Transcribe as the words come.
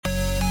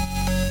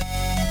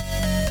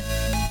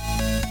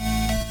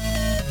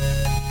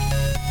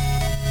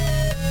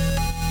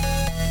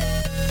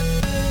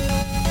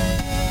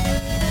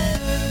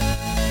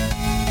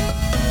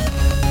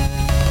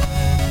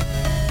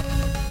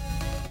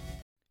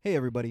Hey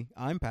everybody,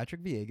 I'm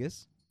Patrick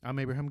Villegas. I'm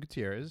Abraham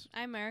Gutierrez.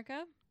 I'm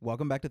Erica,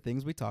 Welcome back to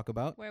Things We Talk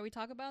About. where we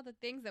talk about the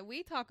things that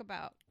we talk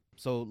about.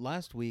 So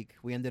last week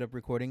we ended up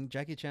recording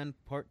Jackie Chan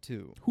Part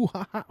 2.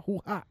 Hoo-ha-ha,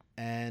 hoo-ha.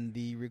 And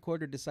the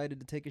recorder decided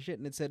to take a shit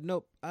and it said,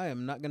 nope, I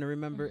am not going to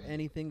remember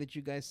anything that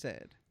you guys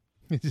said.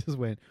 It just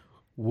went,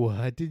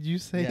 what did you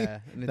say? Yeah,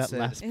 and it That said,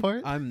 last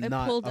part? I'm It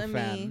not pulled a a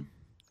fan.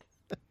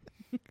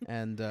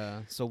 And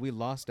so we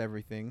lost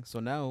everything. So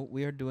now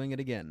we are doing it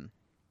again.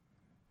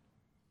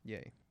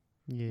 Yay.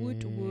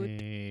 Woot, woot.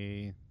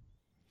 Yay.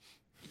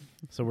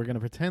 So we're going to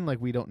pretend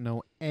like we don't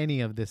know any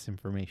of this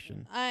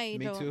information. I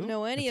Me don't too.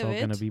 know any It's of all it.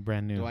 going to be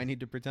brand new. Do I need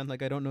to pretend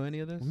like I don't know any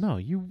of this? No,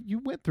 you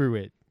went through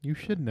it. You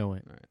should know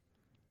it. All right.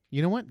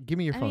 You know what? Give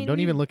me your I phone. mean, Don't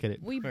we- even look at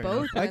it. We Fair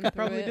both enough. I went could through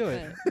probably it, do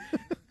it.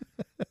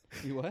 but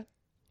You what?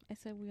 I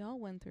said we all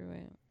went through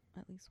it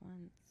at least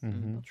once.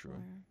 Mhm. True.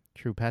 before.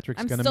 True.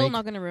 Patrick's I'm going to still make...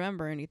 not going to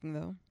remember anything,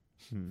 though.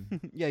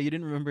 Yeah, you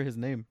didn't remember his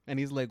name. And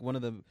he's like one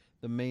of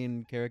the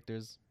main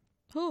characters.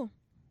 Who?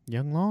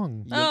 Young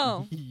Long.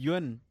 Oh.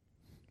 Yun.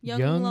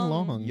 Young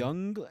Long.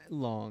 Young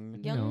Long.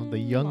 You know, the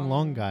Young young long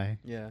Long. guy.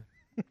 Yeah.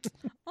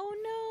 Oh,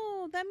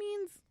 no. That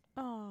means...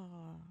 Oh.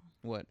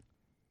 What?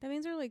 That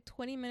means there are like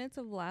 20 minutes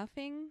of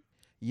laughing.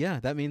 Yeah,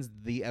 that means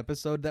the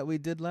episode that we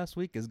did last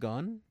week is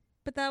gone.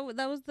 But that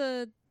was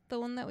the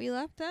one that we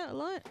laughed at a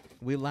lot.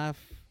 We laugh.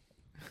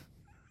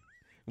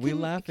 We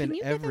laugh Can in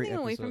you get that every thing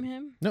episode. away from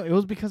him? No, it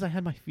was because I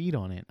had my feet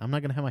on it. I'm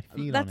not going to have my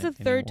feet That's on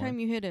the it third anymore. time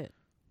you hit it.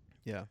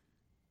 Yeah,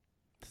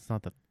 It's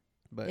not the...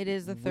 but It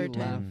is the third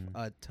we laugh time.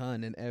 a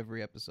ton in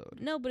every episode.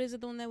 No, but is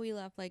it the one that we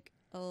laugh like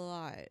a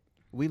lot?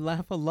 We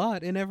laugh a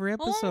lot in every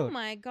episode. Oh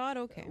my god!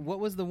 Okay. What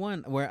was the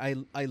one where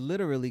I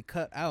literally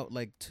cut out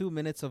like 2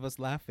 minutes of us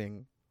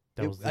laughing?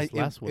 That It- was I- this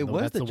last it- one. it though.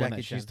 was That's the the one Jackie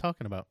that she's Chan.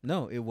 talking about.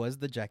 No, it was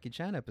the Jackie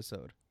Chan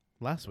episode.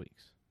 Last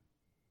week's.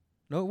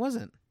 No, it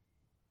wasn't.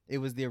 It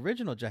was the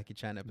original Jackie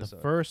Chan episode.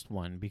 The first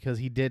one, because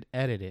he did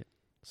edit it.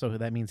 So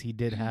that means he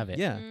did have it.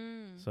 Yeah.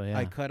 Mm. So yeah.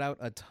 I cut out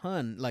a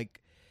ton.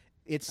 Like,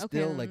 it's Okay,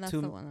 still then like that's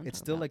two. the one I'm It's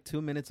talking still about. like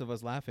 2 minutes of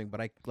us laughing,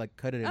 but I like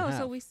cut it in Oh,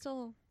 half. so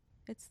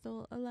it's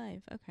still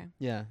alive. Okay.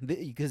 Yeah,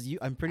 because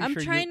I'm pretty I'm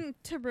sure. trying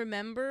to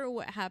remember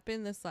what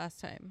happened this last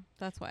time.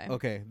 That's why.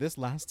 Okay, this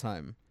last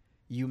time,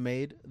 you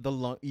made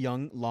the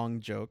young long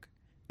joke,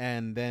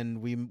 and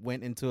then we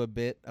went into a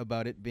bit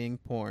about it being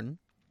porn,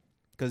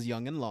 because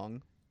young and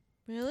long.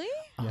 Really?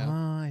 Yeah.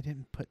 I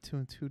didn't put two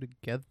and two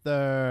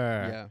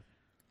together. Yeah,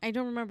 I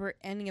don't remember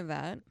any of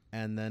that.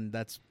 and then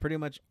that's pretty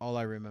much all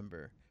I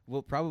remember.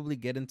 We'll probably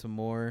get into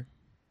more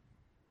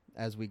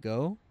as we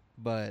go,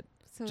 but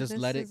So Just this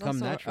let it is come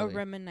also naturally. A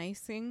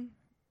reminiscing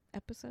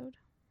episode.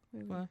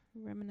 We Well.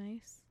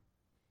 reminisce.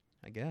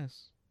 I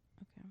guess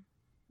Okay.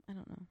 I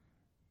don't know.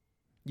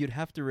 you'd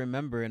have to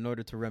remember in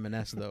order to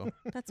reminisce, though.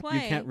 That's why.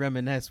 You can't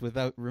reminisce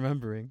without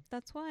remembering.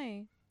 That's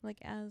why. Like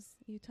as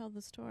you tell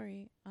the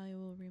story, I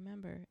will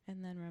remember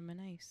and then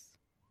reminisce.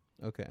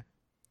 Okay,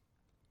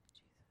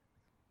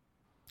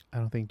 I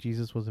don't think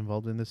Jesus was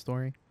involved in this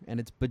story. and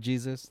it's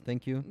bejesus.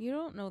 Thank you. You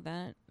don't know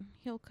that.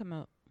 He'll come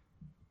out.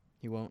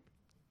 He won't.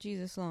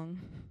 Jesus long.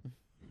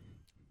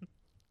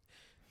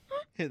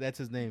 That's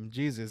his name,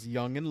 Jesus,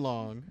 young and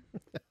long.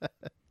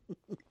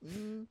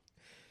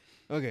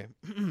 Okay.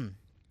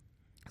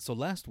 So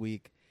last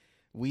week,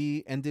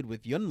 we ended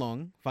with Yun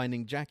Long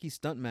finding Jackie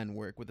stuntman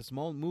work with a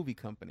small movie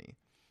company.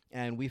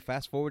 And we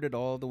fast forwarded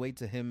all the way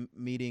to him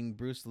meeting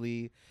Bruce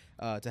Lee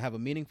to have a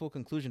meaningful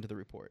conclusion to the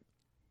report.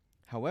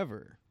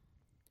 However,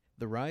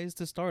 the rise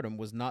to stardom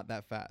was not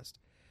that fast.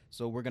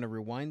 So we're going to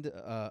rewind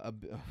a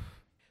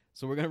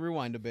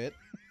bit.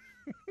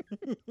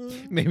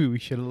 Maybe we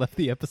should have left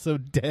the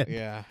episode dead.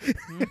 Yeah.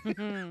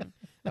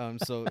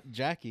 So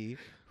Jackie,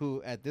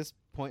 who at this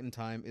point in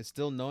time is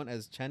still known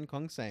as Chen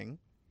Kong Sang,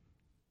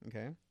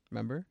 okay,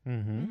 remember,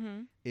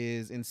 Mm-hmm.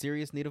 is in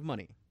serious need of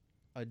money,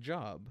 a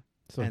job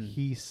So And-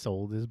 he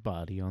sold his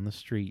body on the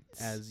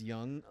streets. as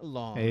Young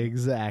Long,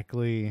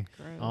 Exactly.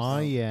 Gross. Oh,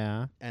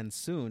 yeah. and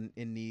soon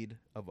in need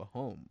of a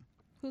home.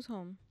 Who's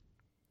home?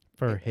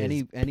 For his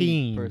any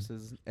peen.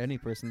 person's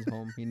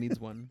home, he needs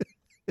one.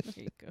 There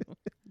you go.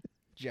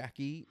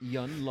 Jackie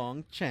Yun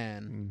Long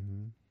Chan,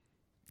 Mm-hmm.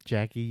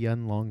 Jackie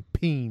Yun Long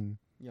Peen.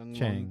 Young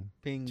Chang. Long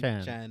Ping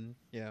Chan. Chan.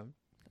 Yeah,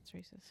 That's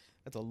racist.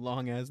 that's a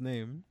long ass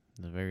name.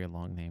 It's a very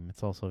long name.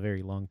 It's also a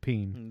very long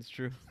peen. It's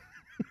true.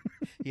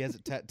 He has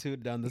it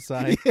tattooed down the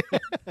side.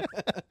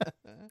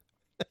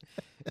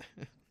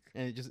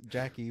 And it just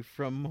Jackie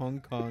from Hong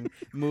Kong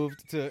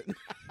moved to.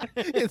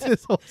 It's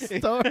his whole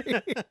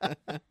story.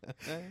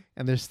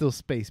 And there's still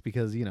space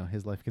because, you know,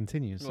 his life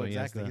continues. Well, So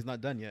exactly. he He's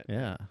not done yet.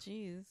 yeah.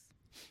 Jeez.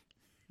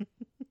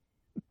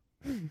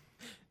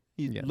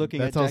 He's Yeah, looking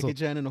at that's Jackie also-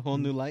 Chan in a whole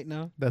new light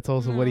now. That's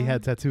also what he No.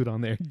 had tattooed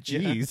on there. Yeah.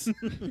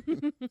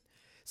 Jeez.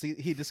 See,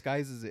 he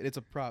disguises it. It's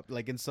a prop.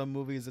 Like in some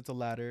movies, it's a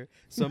ladder.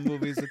 Some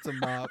movies, it's a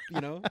mop.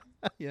 You know?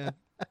 Yeah.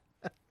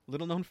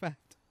 Little known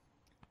fact.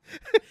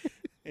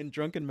 In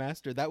Drunken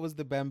Master, that was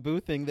the bamboo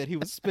thing that he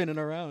was spinning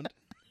around.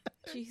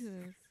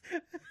 Jesus.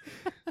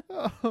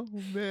 Oh,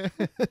 man.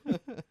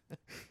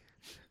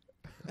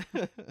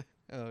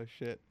 Oh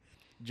shit.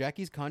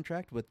 Jackie's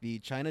contract with the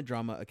China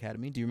Drama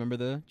Academy. Do you remember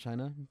the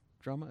China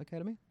Drama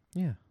Academy?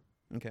 Yeah.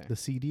 Okay. The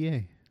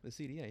CDA. The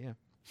CDA, yeah.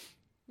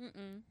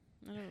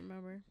 I don't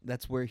remember.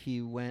 That's where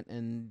he went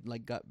and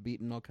like got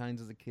beaten all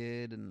kinds as a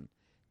kid and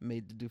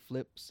made to do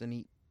flips and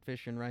eat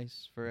fish and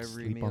rice for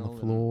every Sleep meal. on the and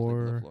sleep on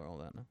floor. the floor, all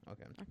that. No?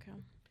 Okay. Okay.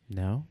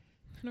 No.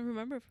 I don't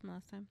remember from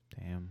last time.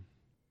 Damn.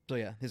 So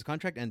yeah, his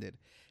contract ended,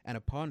 and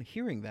upon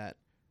hearing that,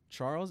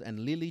 Charles and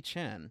Lily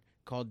Chan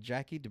called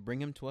Jackie to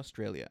bring him to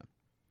Australia.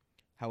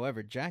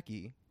 However,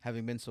 Jackie,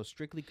 having been so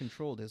strictly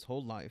controlled his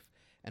whole life,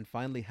 and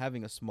finally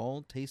having a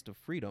small taste of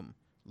freedom,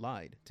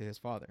 lied to his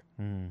father.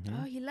 Mm-hmm.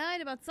 Oh, he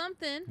lied about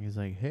something. He's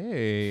like,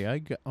 hey, I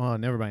got. Oh,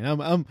 never mind.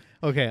 I'm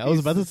okay. I was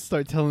about to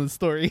start telling the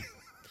story.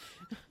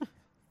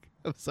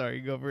 I'm sorry.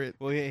 Go for it.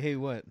 Well, hey,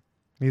 what?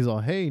 He's all,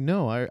 hey,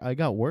 no, I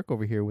got work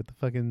over here with the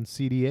fucking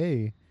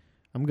CDA.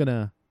 I'm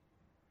gonna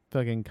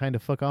fucking kind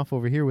of fuck off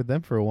over here with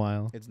them for a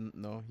while.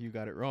 No, you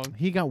got it wrong.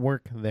 He got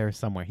work there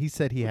somewhere. He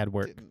said he had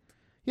work. Didn't.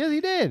 Yes,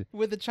 he did.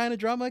 With the China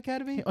Drama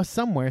Academy?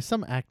 Somewhere,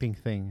 some acting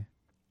thing.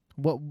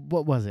 What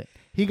was it?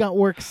 He got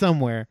work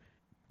somewhere,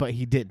 but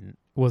he didn't.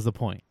 Was the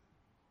point,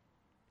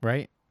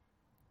 right?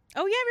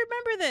 Oh yeah, I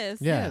remember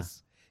this. Yeah.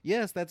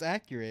 Yes, that's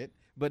accurate,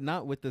 but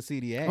not with the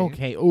CDA.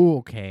 Okay. Oh,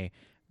 okay.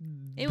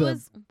 It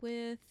was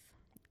with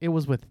It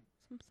was with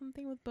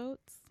something with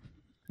boats.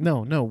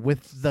 no,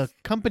 with the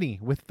company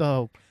with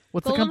the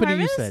what's Golden the company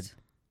Harvest? you said?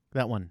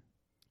 That one,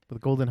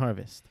 with Golden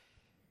Harvest,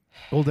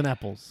 Golden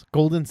Apples,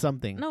 Golden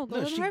something. No, No,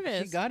 Golden she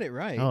Harvest. got it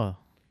right. Oh,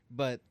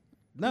 But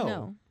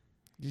no.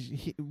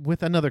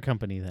 with another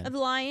company A then.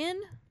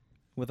 lion?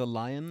 With a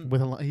lion.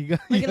 With he got,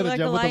 he Like got a, a like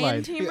job a with a lion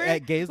lion. tamer?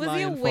 At Gay's Was he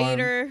a Lion Farm.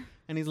 waiter?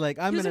 And he's like,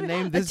 I'm He was going to a-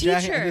 name a this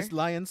jacket teacher. this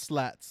lion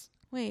Slats.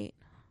 Wait.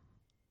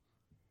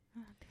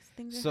 Oh, these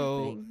things are So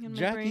happening in my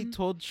Jackie brain.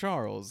 told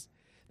Charles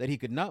that he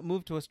could not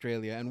move to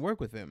Australia and work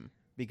with him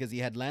because he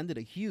had landed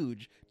a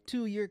huge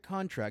 2-year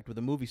contract with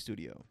a movie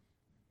studio,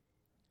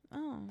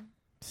 Oh.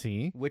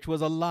 See, which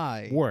was a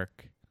lie.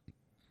 work.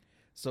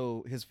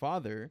 So his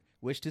father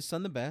wished his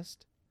son the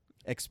best,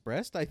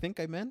 expressed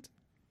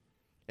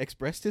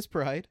his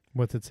pride,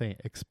 What's it say?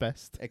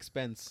 Expressed.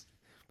 expense.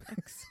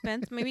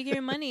 Expense. Maybe give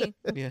you money.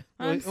 Yeah.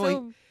 I'm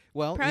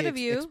Well, proud he of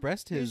you.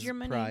 expressed Here's his your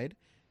money. pride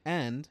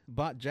and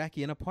bought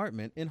Jackie an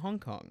apartment in Hong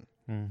Kong.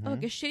 Mm-hmm. Oh,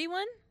 like a shitty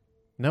one?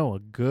 No, a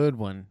good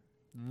one.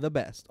 The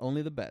best,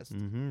 only the best.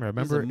 Mm-hmm. He's a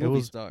Remember,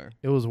 movie star.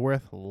 it was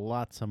worth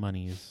lots of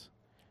monies,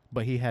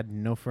 but he had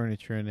no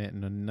furniture in it,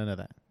 and none of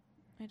that.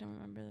 I don't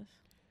remember this.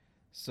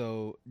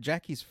 So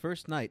Jackie's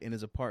first night in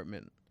his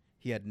apartment,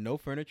 he had no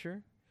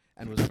furniture,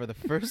 and was for the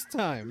first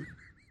time.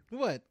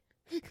 What?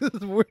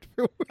 Word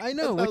for word. I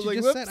know I what was you like,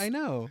 just said. whoops. I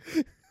know.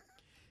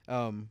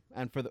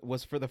 And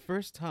was for the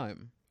first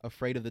time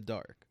afraid of the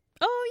dark.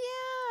 Oh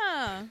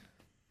yeah.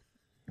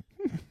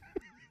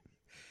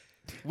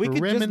 We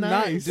could just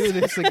not Reminisce. do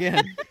this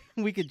again.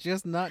 We could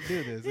just not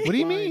do this. It's What do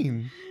you fine.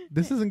 mean?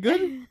 This isn't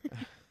good?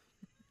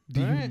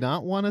 Do you Alright.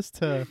 not want us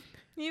to?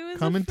 He was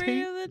Commentate?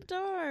 afraid of the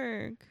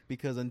dark.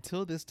 Because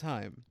until this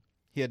time,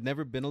 he had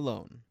never been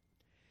alone.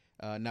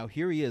 Now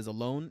here he is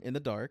alone in the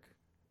dark,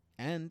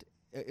 and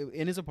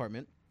in his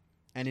apartment,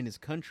 and in his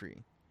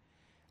country.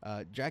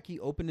 Jackie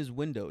opened his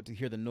window to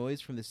hear the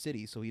noise from the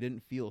city, so he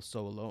didn't feel so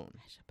alone.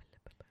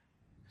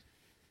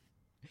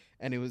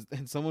 And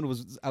someone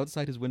was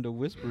outside his window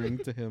whispering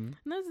to him.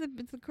 No,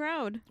 it's the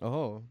crowd.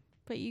 Oh,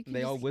 But you can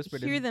They all just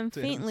whispered hear in them to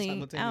him faintly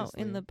out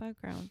simultaneously. in the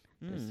background.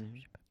 Hmm.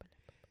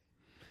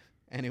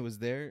 And it was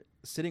there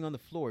sitting on the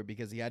floor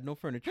because he had no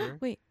furniture.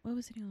 Wait, what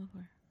was sitting on the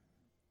floor?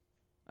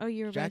 Oh,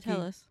 you were about to tell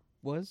Jackie? us.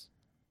 Was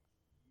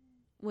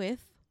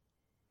With?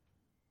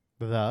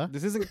 The?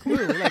 this isn't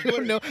clear? Like, I don't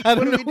what- know. I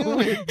what don't are know we what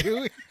we're doing?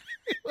 doing.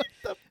 What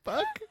the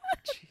fuck?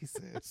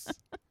 Jesus.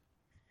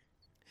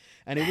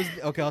 And it was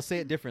okay. I'll say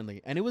it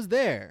differently. And it was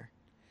there,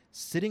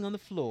 sitting on the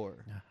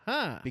floor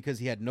Huh. because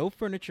he had no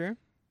furniture,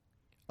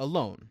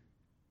 alone,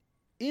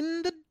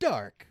 in the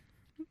dark.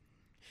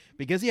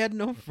 Because he had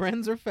no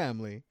friends or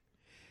family,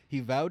 he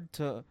vowed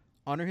to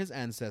honor his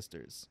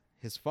ancestors,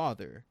 his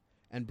father,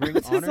 and bring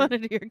Just honor.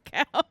 wanted to your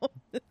cow.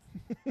 That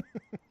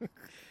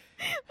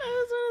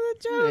was one of the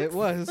jokes. It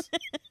was.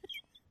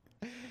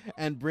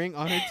 And bring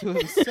honor to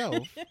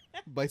himself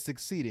by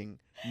succeeding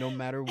no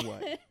matter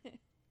what.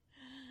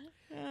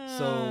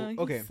 So,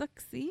 okay. He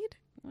succeed?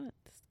 What?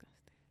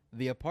 Disgusting.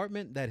 The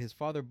apartment that his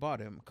father bought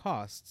him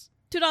costs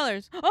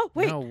 $2. Oh,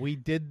 wait. No, we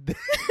did this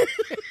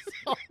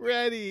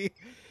already.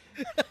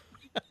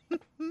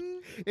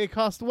 It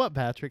cost what,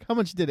 Patrick? How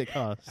much did it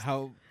cost?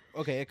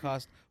 it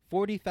cost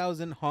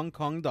 40,000 Hong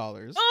Kong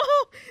dollars.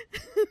 Oh!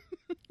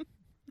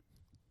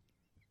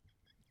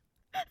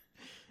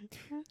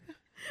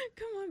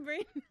 Come on,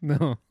 brain.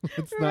 No,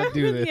 let's not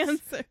do Remember the this.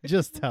 answer.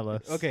 Just tell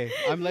us. Okay,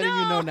 I'm letting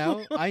you know now.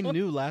 No. I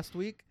knew last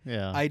week.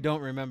 Yeah. I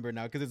don't remember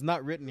now because it's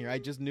not written here. I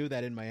just knew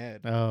that in my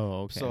head.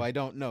 Oh, okay. So I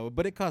don't know,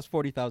 but it cost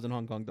 40,000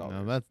 Hong Kong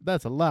dollars. No,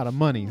 that's a lot of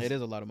money. It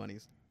is a lot of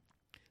monies.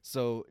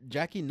 So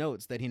Jackie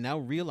notes that he now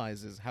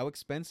realizes how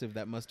expensive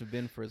that must have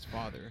been for his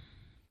father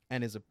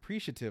and is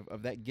appreciative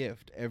of that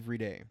gift every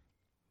day.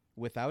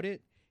 Without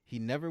it, he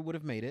never would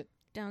have made it,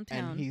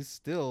 Downtown. and he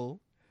still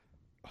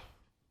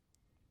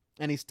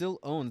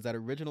owns that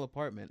original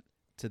apartment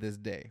to this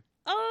day.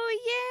 Oh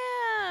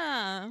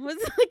yeah. Was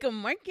it like a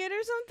market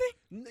or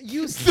something?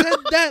 You said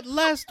that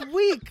last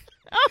week.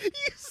 Oh, You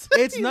said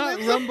It's he not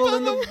lives Rumble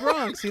in above the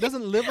Bronx. He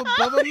doesn't live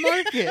above a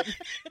market.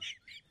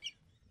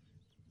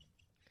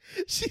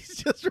 She's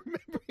just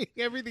remembering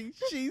everything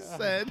she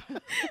said.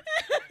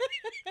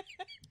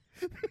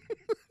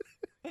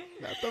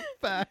 Not the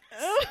facts.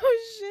 oh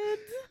shit.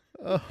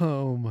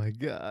 Oh my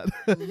god.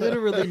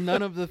 Literally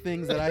none of the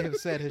things that I have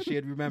said has she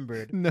had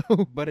remembered. No.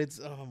 But it's,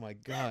 oh my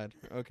God.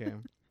 Okay.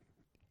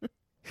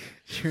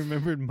 She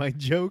remembered my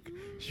joke.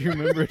 She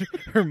remembered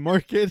her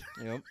market.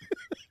 Yep.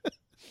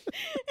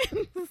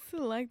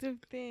 Selective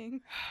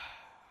thing.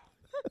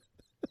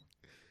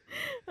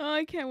 Oh,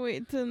 I can't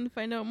wait to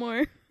find out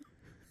more.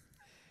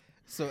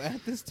 So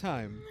at this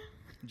time,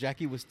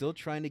 Jackie was still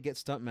trying to get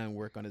stuntman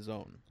work on his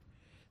own.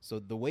 So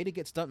the way to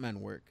get stuntman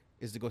work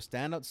is to go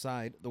stand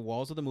outside the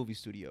walls of the movie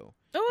studio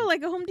Oh,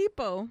 like a Home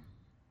Depot.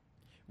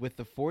 with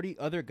the 40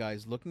 other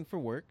guys looking for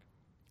work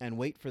and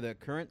wait for the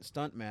current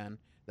stuntman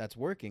that's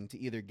working to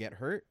either get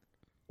hurt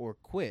or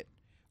quit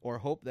or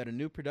hope that a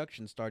new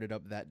production started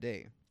up that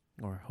day.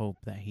 Or hope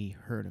that he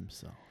hurt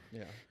himself.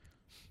 Yeah.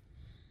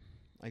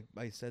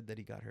 I said that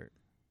he got hurt.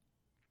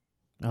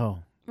 Oh.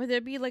 Would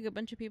there be like a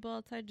bunch of people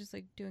outside just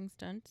like doing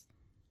stunts?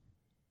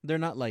 They're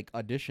not like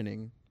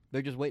auditioning.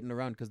 They're just waiting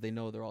around because they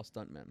know they're all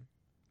stuntmen.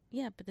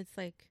 Yeah, but it's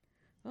like,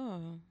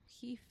 oh,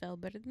 he fell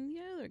better than the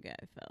other guy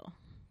fell.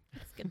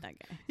 Let's get that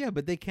guy. Yeah,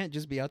 but they can't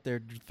just be out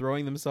there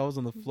throwing themselves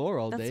on the floor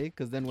all That's- day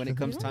because then when it You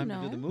comes don't time to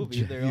do know. the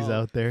movie, they're He's all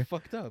out there.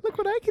 fucked up. Look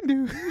what I can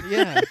do.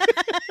 Yeah.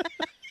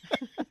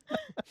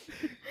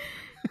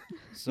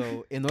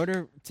 So in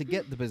order to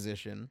get the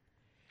position,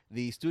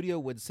 the studio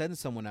would send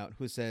someone out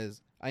who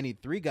says, I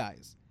need 3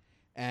 guys,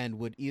 and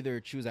would either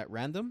choose at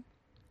random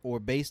or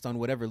based on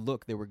whatever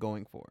look they were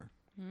going for.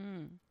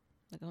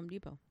 Like a Home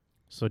Depot.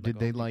 So Like did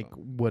they Home like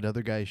Depot. would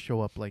other guys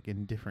show up like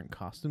in different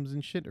costumes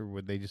and shit, or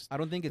would they just? I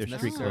don't think it's They're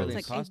street necessarily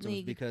clothes. in Like, costumes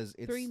only because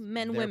it's 3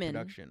 men, their women.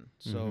 production.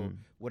 So Mhm.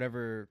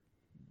 whatever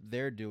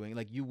they're doing,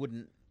 like you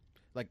wouldn't,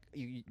 like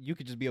you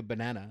could just be a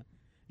banana,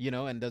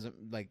 and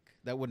doesn't like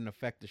that wouldn't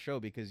affect the show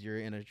because you're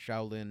in a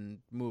Shaolin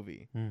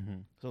movie. Mm-hmm.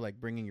 So like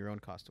bringing your own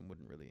costume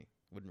wouldn't really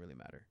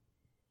matter.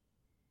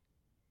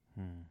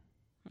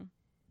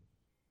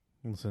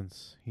 Well,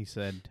 since he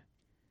said,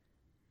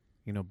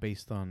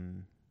 based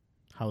on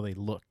how they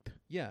looked,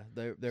 Yeah,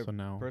 their so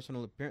now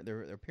personal appearance,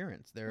 their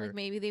appearance, their Like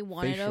maybe they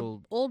wanted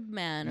facial- a old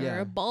man or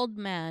Yeah. a bald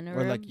man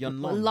Or or, like a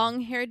Yun Long.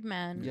 long-haired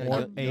man Yeah, or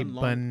Yun- a Yun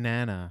Long.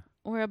 banana.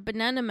 or a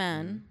banana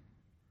man.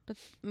 But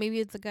maybe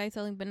it's a guy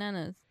selling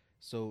bananas.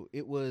 So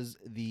it was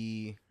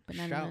the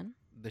Banana man.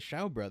 the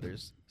Shao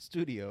Brothers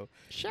studio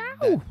Chow.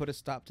 that put a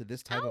stop to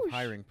this type of Ouch.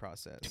 hiring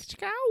process.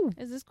 Chow.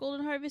 Is this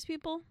Golden Harvest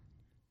people?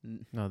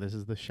 No, this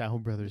is the Shao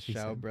brothers. he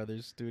Shao said.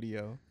 Brothers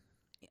studio.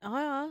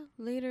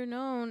 Later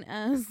known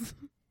as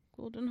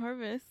Golden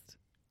Harvest.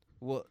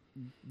 Well,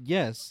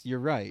 yes, you're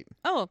right.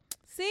 Oh,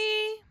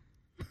 see?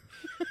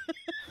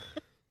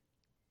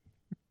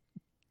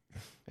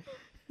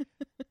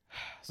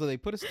 So they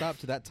put a stop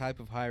to that type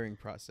of hiring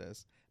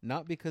process,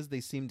 not because they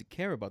seemed to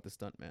care about the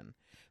stuntmen,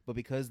 but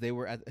because they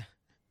were at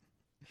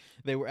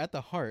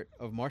the heart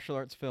of martial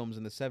arts films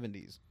in the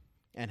 70s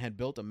and had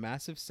built a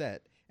massive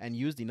set and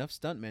used enough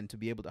stuntmen to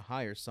be able to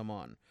hire some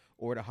on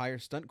or to hire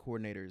stunt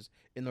coordinators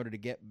in order to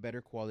get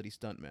better quality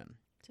stuntmen.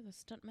 To the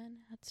stuntman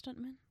had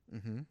stuntman?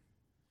 Mm-hmm.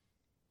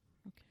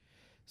 Okay.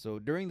 So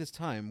during this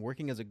time,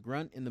 working as a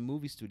grunt in the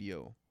movie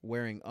studio,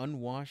 wearing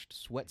unwashed,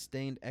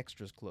 sweat-stained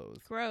extras clothes,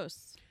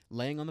 Gross.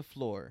 laying on the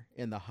floor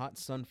in the hot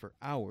sun for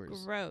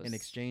hours Gross. in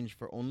exchange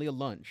for only a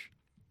lunch,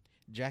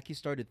 Jackie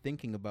started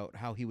thinking about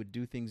how he would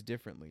do things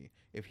differently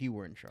if he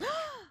were in charge.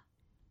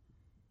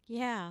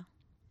 Yeah.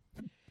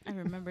 I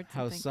remembered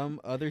How something.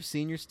 some other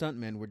senior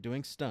stuntmen were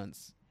doing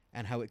stunts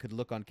and how it could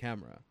look on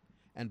camera.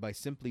 And by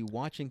simply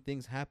watching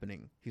things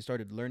happening, he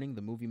started learning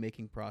the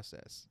movie-making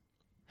process.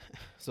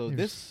 So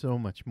There's so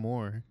much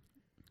more.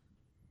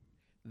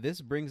 This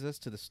brings us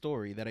to the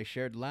story that I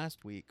shared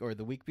last week or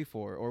the week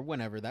before or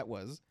whenever that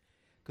was,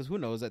 because who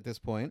knows at this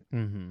point,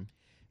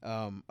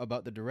 Mm-hmm.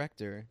 about the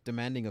director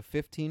demanding a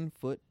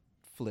 15-foot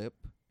flip.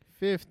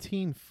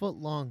 15-foot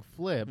long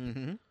flip.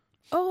 Mm-hmm.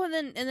 Oh,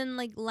 and then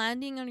like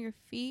landing on your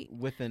feet.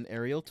 With an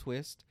aerial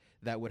twist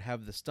that would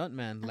have the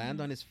stuntman land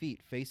on his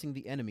feet facing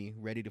the enemy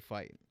ready to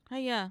fight. Oh,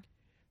 yeah.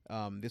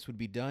 This would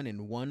be done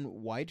in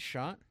one wide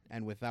shot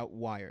and without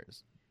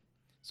wires.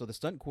 So the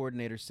stunt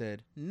coordinator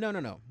said,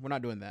 no, we're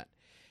not doing that.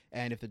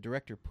 And if the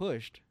director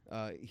pushed,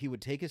 he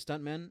would take his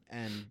stuntmen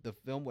and the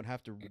film would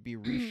have to be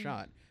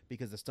reshot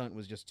because the stunt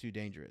was just too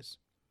dangerous.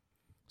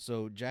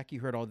 So Jackie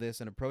heard all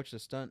this and approached the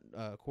stunt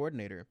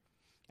coordinator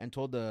and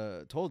told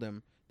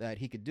him that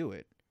he could do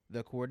it.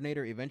 The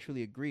coordinator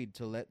eventually agreed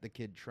to let the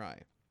kid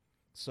try.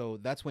 So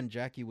that's when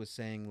Jackie was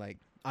saying, like,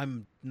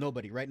 I'm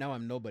nobody. Right now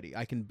I'm nobody.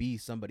 I can be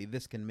somebody.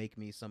 This can make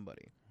me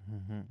somebody.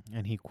 Mm-hmm.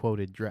 And he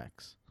quoted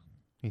Drex.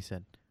 He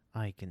said,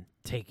 "I can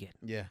take it."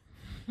 Yeah.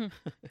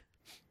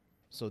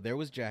 So there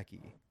was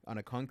Jackie on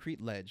a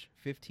concrete ledge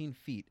 15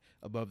 feet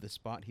above the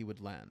spot he would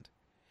land.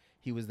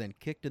 He was then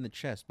kicked in the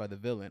chest by the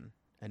villain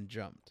and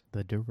jumped.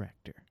 The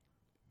director.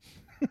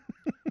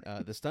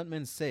 The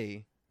stuntmen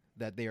say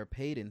that they are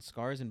paid in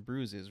scars and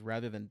bruises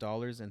rather than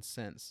dollars and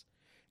cents,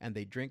 and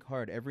they drink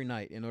hard every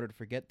night in order to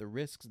forget the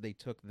risks they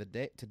took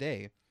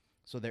today,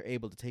 so they're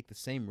able to take the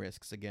same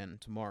risks again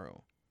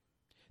tomorrow.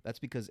 That's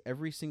because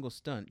every single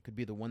stunt could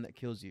be the one that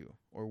kills you,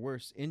 or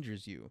worse,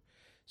 injures you,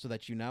 so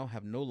that you now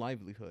have no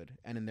livelihood,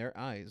 and in their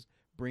eyes,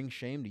 bring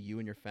shame to you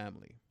and your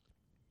family.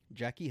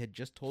 Jackie had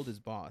just told his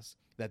boss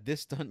that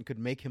this stunt could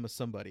make him a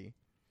somebody.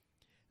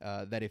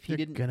 That if he You're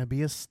didn't gonna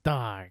be a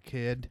star,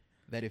 kid.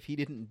 that if he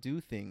didn't do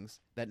things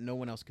that no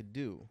one else could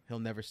do, he'll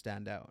never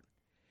stand out.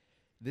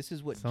 This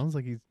is what Sounds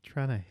like he's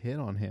trying to hit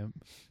on him.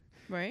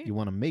 Right? You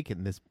want to make it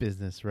in this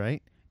business,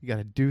 right? You got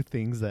to do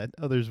things that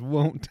others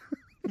won't.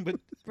 but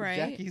Right.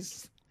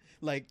 Jackie's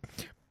like,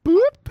 Boop.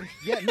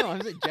 yeah, no,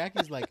 I'm saying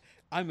Jackie's like,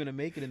 I'm gonna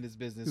make it in this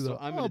business, He's so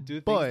like, I'm "Oh, gonna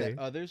do boy." things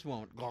that others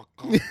won't. Gawk,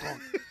 gawk, gawk.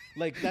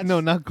 Like that's No,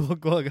 not glug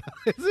glug.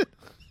 Is it?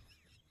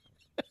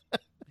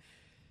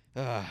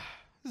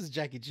 This is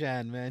Jackie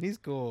Chan, man. He's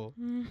cool.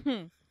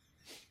 Mhm.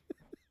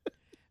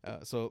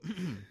 So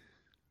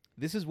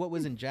this is what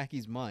was in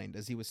Jackie's mind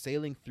as he was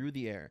sailing through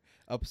the air,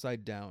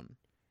 upside down,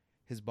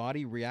 his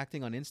body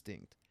reacting on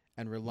instinct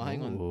and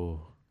relying on Ooh.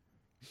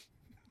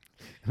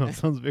 That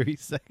sounds very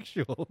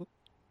sexual.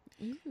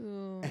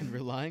 Ew. and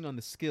relying on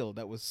the skill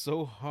that was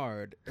so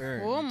hard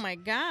earned Oh my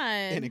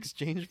god. in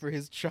exchange for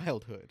his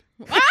childhood.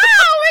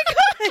 Oh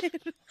my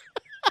god.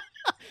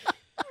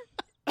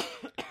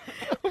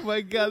 Oh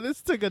my god,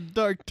 this took a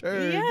dark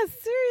turn. Yeah,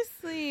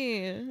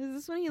 seriously. Is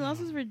this when he lost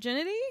his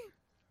virginity?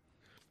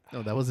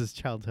 No, that was his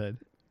childhood.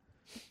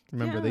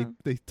 Remember, Yeah.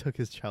 they took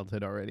his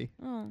childhood already.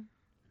 Oh.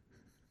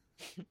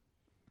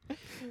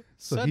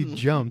 So Suddenly- he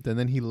jumped and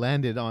then he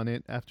landed on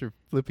it after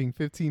flipping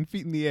 15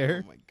 feet in the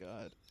air. Oh my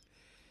god.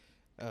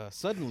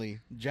 Suddenly,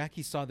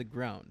 Jackie saw the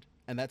ground,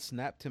 and that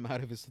snapped him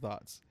out of his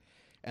thoughts.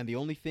 And the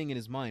only thing in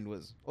his mind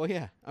was, oh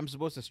yeah, I'm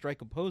supposed to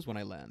strike a pose when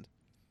I land.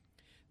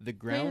 The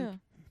ground,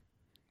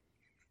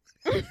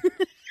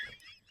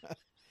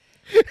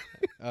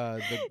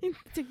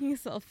 Taking a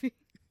selfie.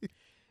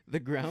 the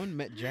ground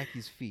met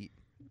Jackie's feet.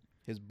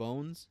 His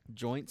bones,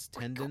 joints,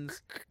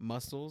 tendons,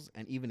 muscles,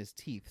 and even his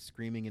teeth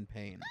screaming in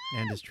pain.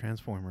 And his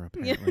transformer,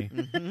 apparently.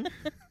 Mhm.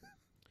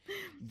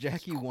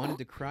 Jackie wanted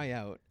to cry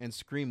out and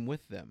scream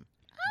with them,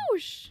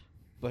 Ouch.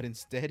 but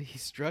instead he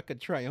struck a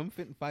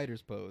triumphant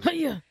fighter's pose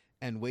Hiya.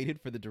 and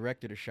waited for the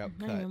director to shout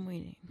I cut. am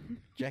waiting.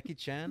 Jackie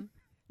Chan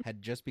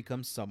had just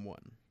become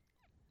someone.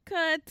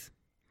 Cut.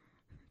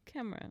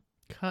 Camera.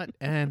 Cut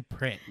and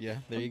print. Yeah,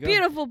 there you go.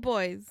 Beautiful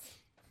boys.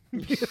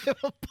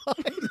 Beautiful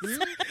boys.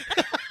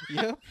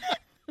 Yep.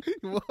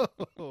 Whoa.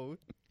 Oh,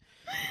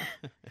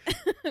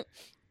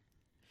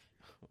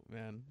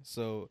 man.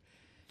 So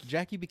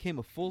Jackie became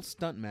a full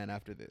stuntman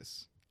after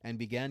this and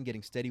began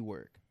getting steady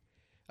work.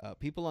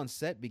 People on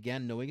set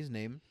began knowing his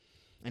name,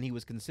 and he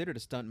was considered a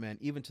stuntman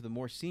even to the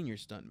more senior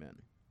stuntmen.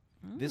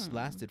 This Mm.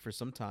 lasted for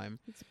some time.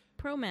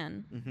 Pro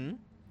man. Mm-hmm.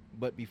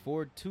 But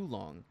before too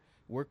long,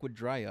 work would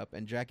dry up,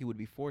 and Jackie would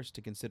be forced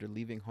to consider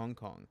leaving Hong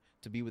Kong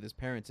to be with his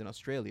parents in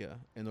Australia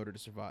in order to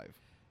survive.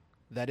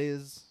 That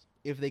is,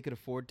 if they could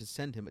afford to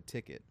send him a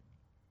ticket,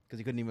 because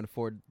he couldn't even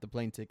afford the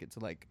plane ticket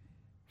to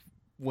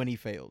when he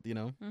failed, you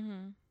know.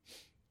 Mm-hmm.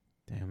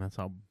 Damn, that's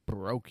how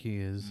broke he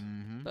is.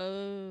 Mm-hmm.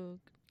 Bogue.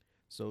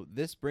 So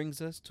this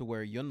brings us to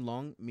where Yun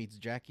Long meets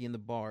Jackie in the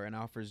bar and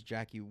offers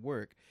Jackie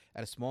work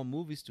at a small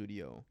movie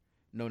studio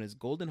known as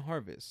Golden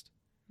Harvest,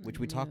 which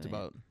we talked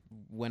about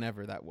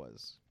whenever that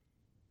was.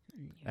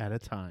 At a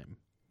time.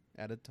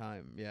 At a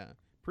time, yeah.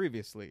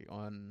 Previously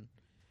on...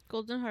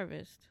 Golden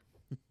Harvest.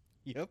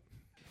 Yep.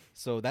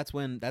 So that's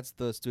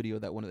the studio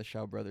that one of the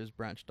Shaw brothers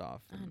branched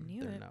off. I And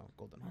knew they're it. now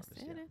Golden I Harvest.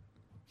 said Yeah. it.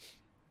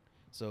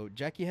 So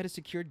Jackie had a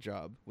secured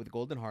job with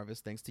Golden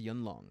Harvest thanks to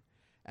Yun Long.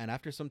 And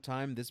after some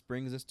time, this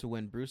brings us to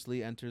when Bruce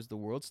Lee enters the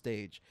world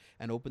stage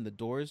and opened the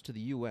doors to the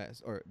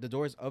U.S. or the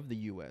doors of the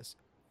U.S.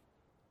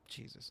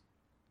 Jesus.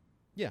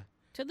 Yeah,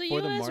 To the For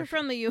the U.S. or martial-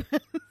 from the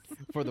U.S.?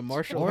 for the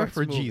martial Or arts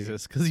for movie.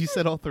 Jesus, because you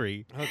said all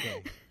three.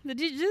 Okay. Did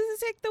Jesus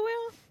take the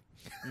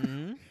wheel?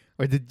 hmm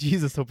Or did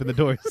Jesus open the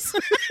doors?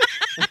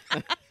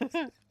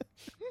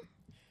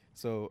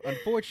 So,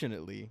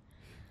 unfortunately,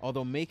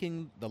 although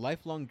making the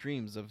lifelong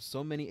dreams of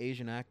so many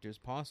Asian actors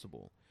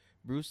possible,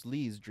 Bruce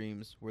Lee's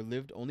dreams were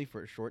lived only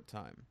for a short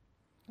time.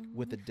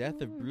 With the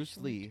death of Bruce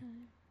Lee,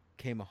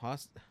 came a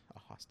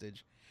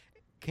hostage,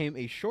 came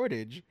a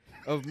shortage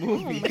of Oh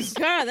my movies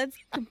god, that's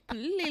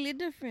completely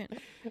different.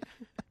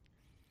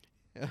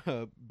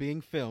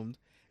 being filmed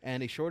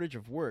and a shortage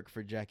of work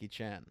for Jackie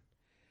Chan.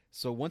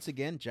 So once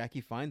again,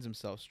 Jackie finds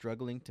himself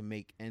struggling to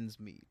make ends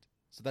meet.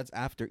 So that's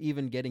after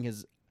even getting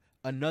his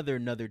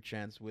another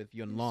chance with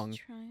Yun Long.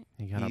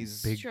 He got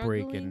He's a big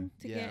break in.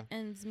 to Yeah. get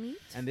ends meet.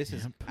 And this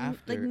is Yep.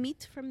 after... Like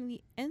meat from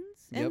the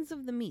ends? Yep. Ends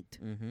of the meat.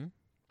 Mm-hmm.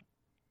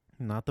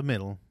 Not the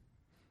middle.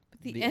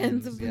 But the, The ends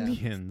ends, of the yeah. meat.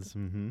 The ends.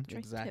 Mm-hmm. Tri-tip.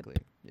 Exactly.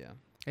 Yeah.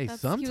 Hey, He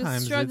was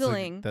sometimes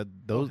struggling.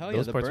 those hell yeah,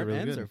 those the parts are burnt really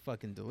ends good. are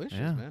fucking delicious,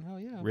 Yeah. man. Hell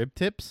yeah. Rib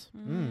tips.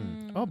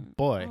 Oh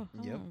boy. Oh,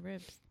 Yep.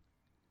 ribs.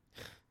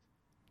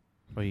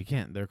 But you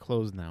can't. They're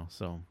closed now.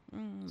 So,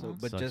 So, Well,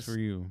 but sucks just for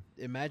you.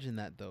 imagine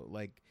that though.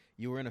 Like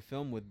you were in a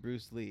film with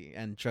Bruce Lee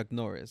and Chuck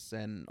Norris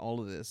and all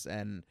of this,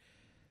 and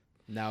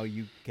now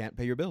you can't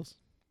pay your bills.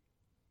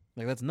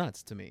 Like that's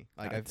nuts to me.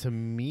 Like I've To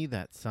me,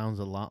 that sounds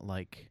a lot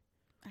like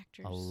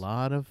actors. a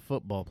lot of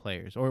football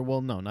players, or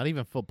well, no, not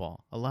even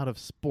football. A lot of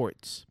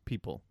sports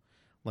people,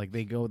 like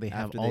they have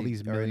after all they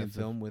these are in a millions.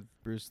 film with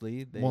Bruce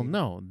Lee. They, Well,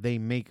 no, they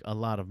make a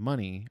lot of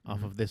money off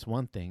Mhm. of this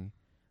one thing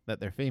that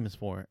they're famous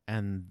for,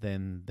 and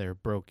then they're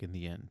broke in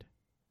the end.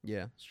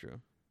 Yeah, it's true.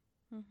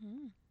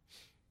 Mm-hmm.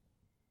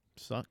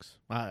 Sucks.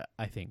 I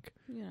think.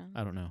 You know,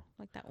 I don't know.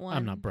 like that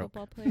one not broke.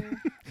 football player.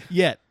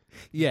 Yet,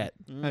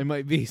 Mm. I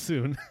might be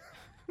soon.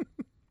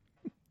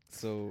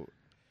 So,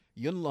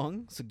 Yun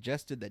Long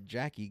suggested that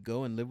Jackie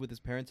go and live with his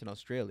parents in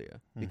Australia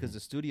because Mhm. the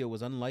studio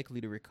was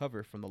unlikely to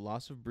recover from the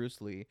loss of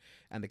Bruce Lee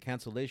and the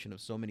cancellation of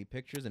so many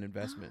pictures and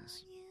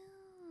investments. Oh,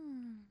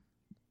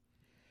 yeah.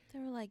 They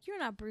were like, "You're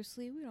not Bruce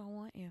Lee. We don't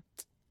want you."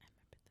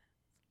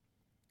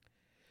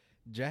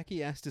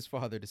 Jackie asked his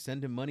father to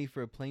send him money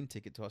for a plane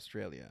ticket to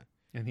Australia.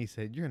 And he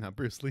said, "You're not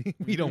Bruce Lee.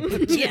 We don't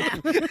want you." Yeah.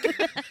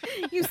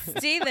 You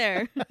stay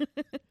there.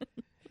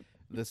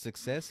 The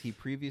success he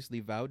previously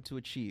vowed to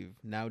achieve,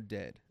 now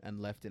dead and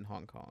left in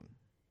Hong Kong.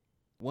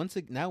 Once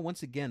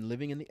again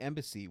living in the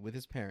embassy with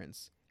his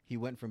parents, he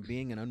went from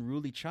being an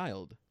unruly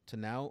child to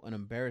now an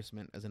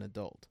embarrassment as an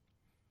adult.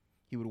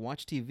 He would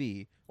watch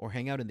TV or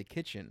hang out in the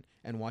kitchen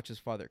and watch his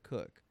father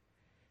cook.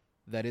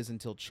 That is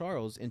until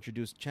Charles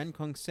introduced Chen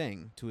Kung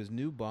Seng to his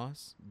new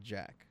boss,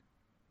 Jack.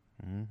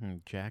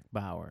 Jack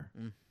Bauer.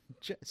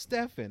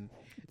 Stefan.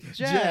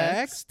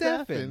 Jack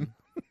Stefan.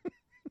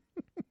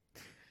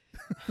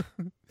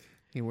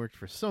 He worked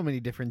for so many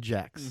different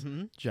Jacks.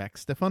 Mm-hmm. Jack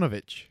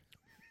Stefanovich.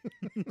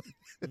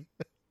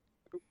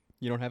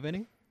 You don't have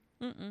any?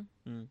 Mm-mm.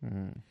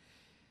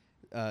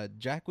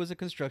 Jack was a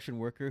construction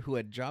worker who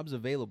had jobs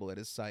available at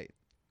his site.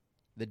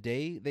 The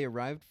day they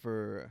arrived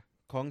for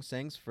Kong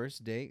Seng's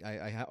first day,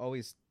 I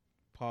always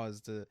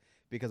pause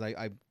because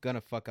I'm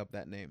gonna fuck up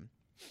that name.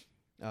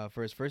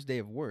 For his first day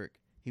of work,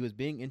 he was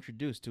being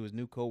introduced to his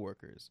new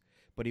coworkers,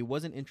 but he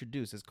wasn't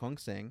introduced as Kong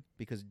Seng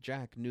because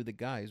Jack knew the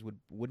guys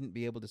wouldn't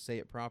be able to say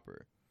it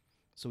proper.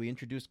 So he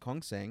introduced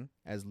Kong Seng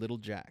as Little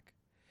Jack.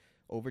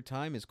 Over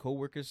time, his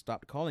coworkers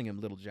stopped calling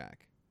him Little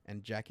Jack,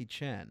 and Jackie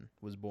Chan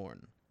was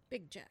born.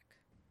 Big Jack.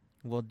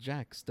 Well,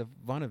 Jack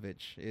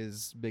Stefanovich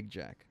is Big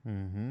Jack.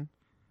 Mm-hmm.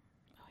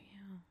 Oh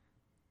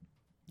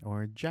yeah.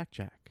 Or Jack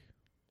Jack.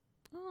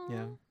 Oh.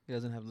 Yeah, he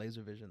doesn't have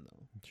laser vision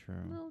though. True.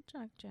 Little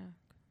Jack.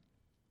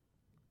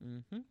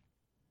 Mm-hmm.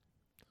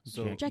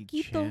 So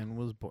Jackie Jaquito. Chan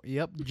was born.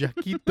 Yep,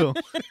 Jaquito.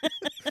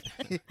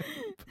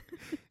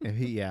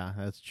 Yeah,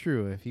 that's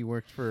true. If he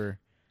worked for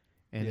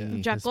any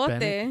Yeah.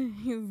 Hispanic, Jacote.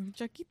 He's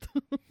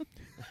Jaquito.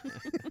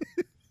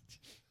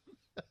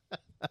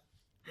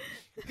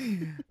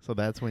 so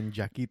that's when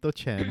Jaquito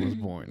Chan was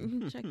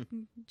born.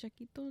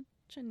 Jaquito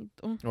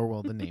Chanito. Or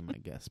well, the name, I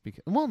guess.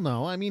 Because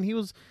no, I mean he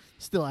was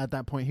still at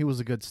that point. He was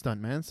a good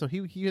stuntman, so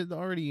he had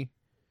already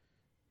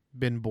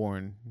been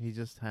born. He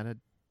just had a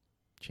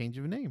change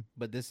of name.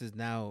 but this is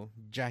now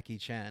Jackie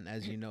Chan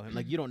as you know him.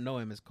 Like you don't know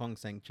him as Kong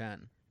Seng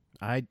Chan.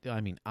 I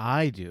mean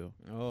I do.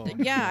 Oh.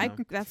 Yeah,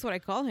 that's what I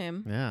call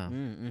him. Yeah.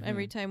 Mm-hmm.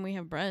 Every time we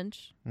have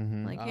brunch.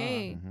 Mm-hmm. Like, Ah.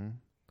 hey, Mm-hmm.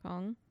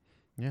 Kong.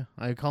 Yeah,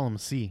 I call him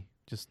C.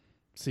 Just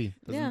C.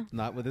 Yeah.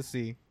 Not with a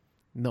C.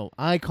 No,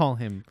 I call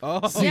him.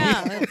 Oh. C.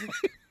 Yeah.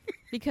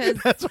 Because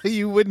That's why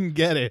you wouldn't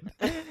get it.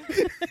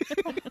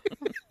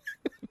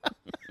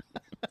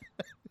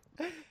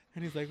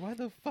 And he's like, why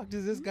the fuck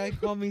does this guy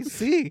call me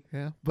C?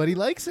 Yeah, but he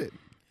likes it.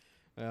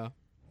 Yeah.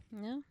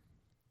 yeah,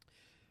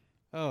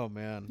 Oh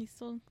man. he's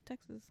still in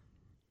Texas.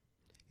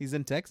 He's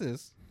in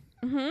Texas.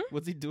 Mm-hmm.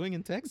 What's he doing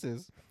in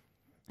Texas?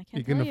 I can't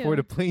You can tell afford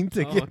a you. plane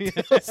ticket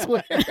yeah.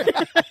 elsewhere.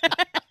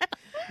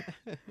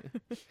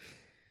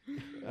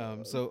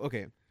 So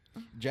okay.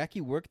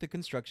 Jackie worked the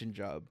construction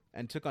job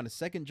and took on a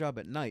second job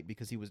at night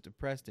because he was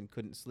depressed and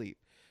couldn't sleep.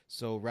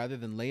 So rather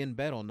than lay in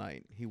bed all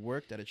night, he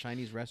worked at a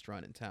Chinese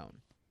restaurant in town.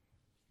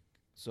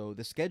 So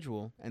the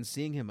schedule and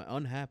seeing him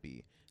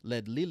unhappy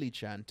led Lily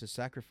Chan to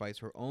sacrifice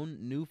her own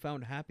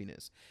newfound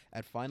happiness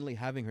at finally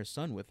having her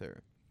son with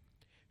her.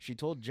 She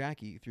told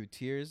Jackie through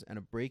tears and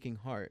a breaking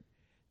heart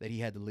that he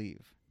had to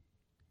leave.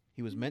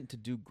 He was meant to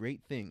do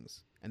great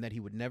things and that he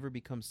would never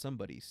become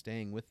somebody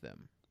staying with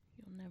them.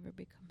 You'll never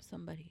become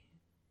somebody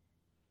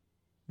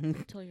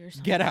until you're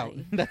somebody. Get out.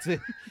 That's it.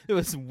 It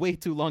was way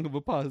too long of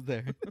a pause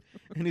there.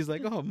 And he's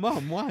like, oh,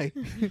 Mom, why?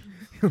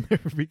 He'll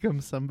never become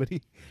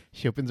somebody.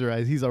 She opens her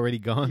eyes. He's already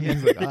gone. Yeah.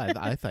 He's like,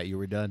 I thought you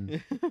were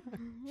done.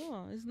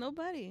 Oh, it's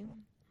nobody.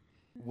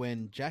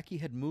 When Jackie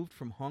had moved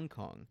from Hong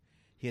Kong,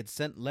 he had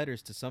sent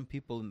letters to some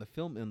people in the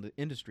film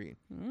industry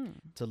Mm.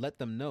 to let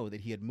them know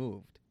that he had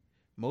moved,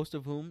 most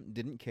of whom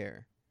didn't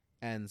care,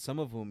 and some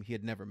of whom he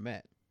had never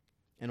met,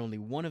 and only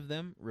one of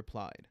them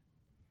replied.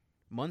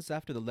 Months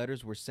after the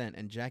letters were sent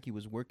and Jackie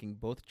was working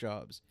both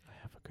jobs, I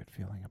have a good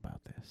feeling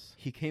about this.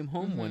 he came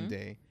home one Mhm.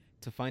 day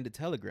to find a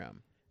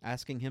telegram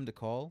asking him to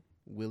call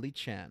Willie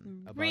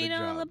Chan about Read a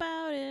job. all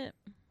about it.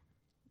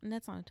 And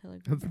that's not a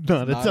telegram. It's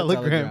not a Not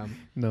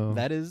telegram. No.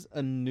 That is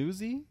a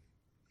newsie.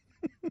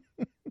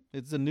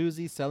 It's a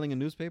newsie selling a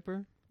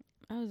newspaper.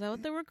 Oh, is that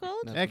what they were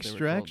called? That's what they were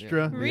Extra, called, extra.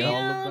 Yeah. Read Read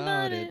all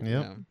about it.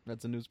 Yep. Yeah,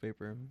 that's a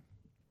newspaper.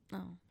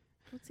 Oh.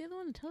 What's the other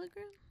one? A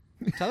telegram?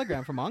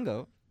 Telegram from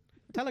Ongo.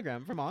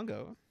 Telegram from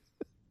Ongo.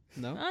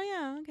 No. Oh,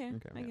 yeah. Okay.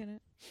 Okay, I yeah. get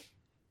it.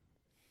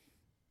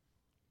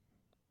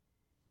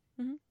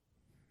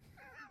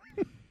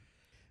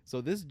 So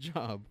this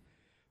job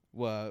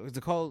was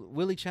called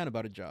Willie Chan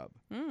about a job.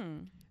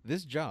 Mm.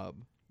 This job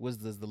was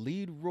the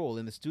lead role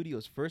in the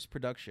studio's first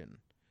production,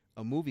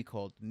 a movie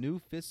called New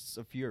Fists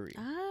of Fury.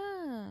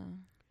 Ah.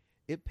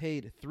 It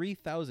paid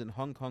 3,000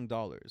 Hong Kong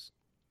dollars,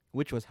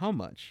 which was how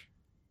much?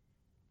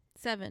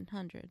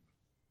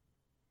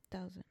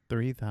 700,000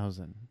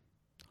 3,000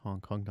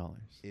 Hong Kong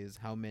dollars Is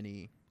how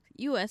many?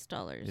 U.S.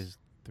 dollars. is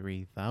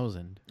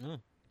 3,000. Oh.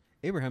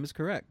 Abraham is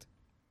correct,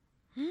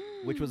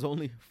 which was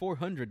only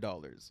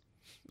 $400.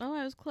 Oh,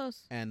 I was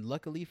close. And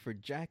luckily for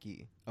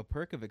Jackie, a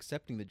perk of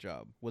accepting the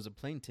job was a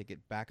plane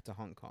ticket back to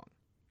Hong Kong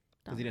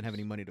because he didn't have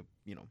any money to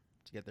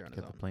get there on his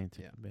Get own. the plane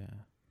ticket. Yeah.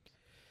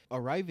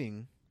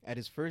 Arriving at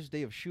his first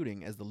day of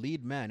shooting as the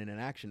lead man in an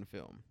action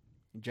film,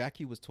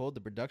 Jackie was told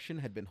the production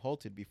had been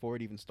halted before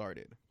it even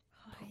started.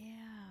 Oh, yeah.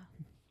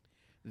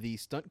 The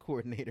stunt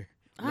coordinator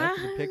left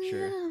the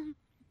picture, yeah.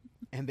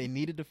 and they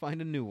needed to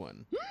find a new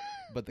one.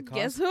 But the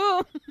Guess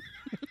cost, who?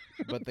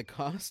 but the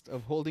cost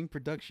of holding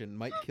production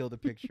might kill the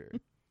picture.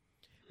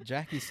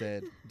 Jackie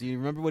said, "Do you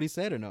remember what he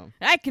said or no?"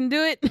 I can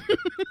do it.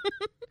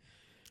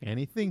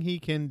 Anything he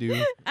can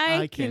do,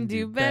 I can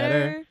do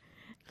better.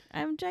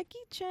 I'm Jackie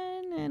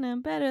Chan, and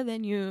I'm better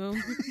than you.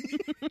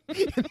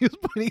 And he was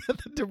pointing at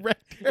the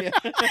director.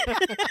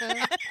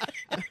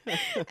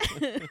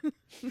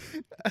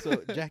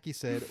 So Jackie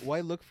said,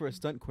 "Why look for a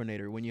stunt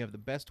coordinator when you have the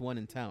best one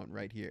in town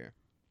right here?"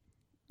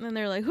 And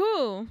they're like,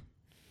 who?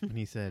 And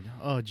he said,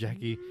 "Oh,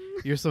 Jackie,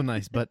 you're so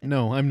nice, but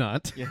no, I'm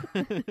not." Yeah.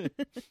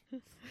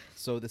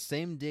 So the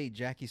same day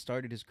Jackie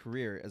started his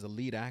career as a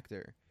lead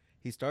actor,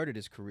 he started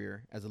his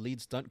career as a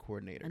lead stunt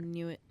coordinator. I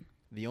knew it.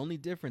 The only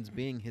difference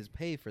being his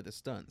pay for the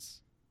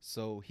stunts.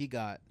 So he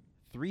got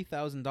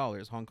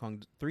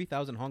 $3,000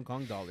 3,000 Hong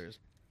Kong dollars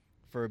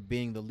for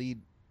being the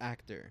lead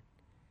actor.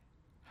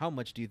 How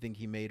much do you think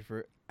he made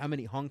for? How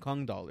many Hong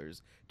Kong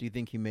dollars do you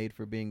think he made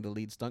for being the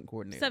lead stunt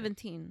coordinator?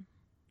 17.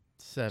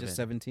 Just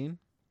 17?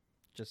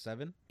 Just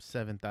 7?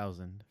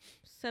 7,000.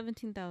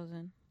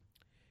 17,000.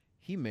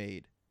 He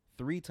made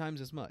 3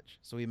 times as much.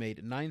 So he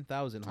made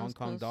 9,000 I Hong was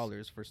Kong close.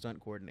 dollars for stunt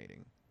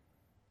coordinating.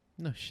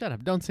 No, shut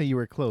up. Don't say you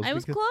were close. I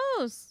was because-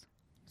 close.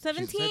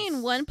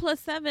 17. 1 plus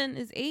 7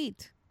 is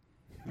 8.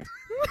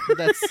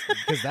 That's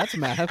because that's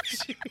math.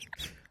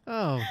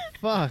 Oh,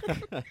 fuck.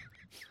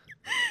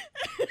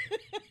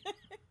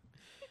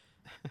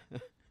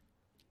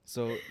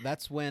 So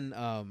that's when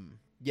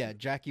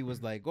Jackie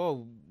was like,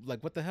 "Oh,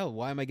 like what the hell?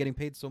 Why am I getting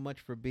paid so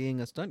much for being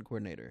a stunt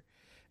coordinator?"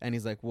 And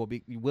he's like, "Well,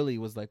 Willie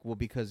was like, well,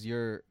 because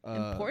you're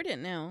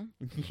Important now.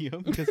 yeah,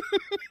 because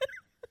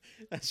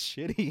that's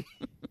shitty."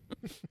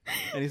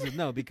 And he says,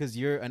 "No, because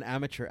you're an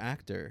amateur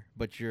actor,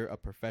 but you're a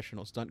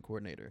professional stunt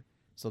coordinator.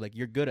 So like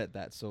you're good at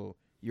that, so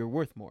you're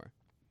worth more."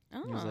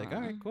 Oh. He was like,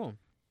 "All right, cool."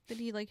 Did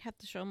he like have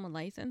to show him a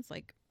license?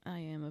 Like, I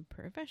am a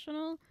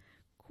professional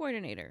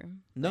coordinator.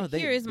 No, But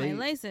here is my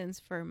license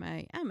for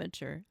my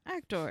amateur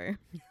actor.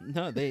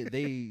 No, they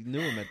knew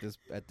him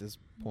at this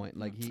point.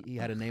 Like he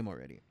had a name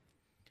already.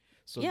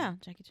 So yeah,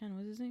 Jackie Chan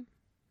was his name.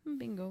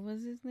 Bingo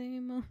was his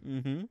name.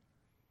 Mm-hmm.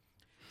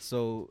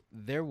 So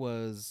there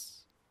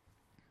was,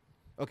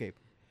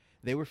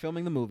 they were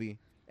filming the movie,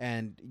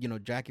 and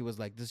Jackie was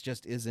like, "This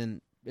just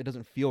isn't. It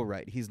doesn't feel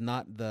right. He's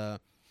not the."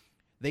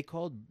 They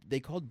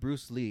called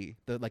Bruce Lee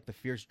the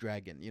fierce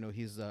dragon.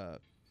 He's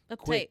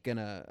quick and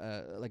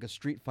like a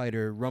street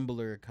fighter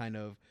rumbler kind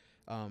of,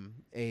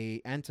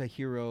 a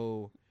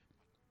anti-hero.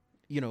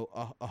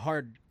 A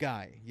hard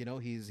guy.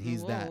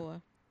 He's that.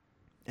 Whoa.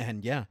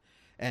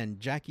 And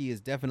Jackie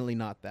is definitely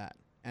not that.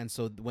 And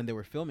so when they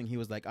were filming, he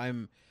was like,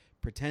 "I'm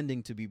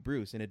pretending to be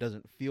Bruce, and it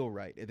doesn't feel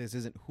right. This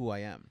isn't who I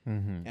am."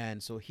 Mm-hmm.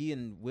 And so he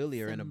and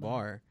Willie are in a Simba.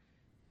 bar.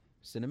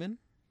 Cinnamon?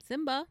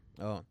 Simba,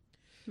 Oh.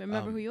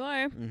 remember who you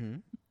are. Mm-hmm.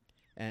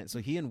 And so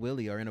he and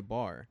Willie are in a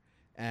bar,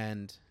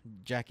 and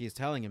Jackie is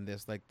telling him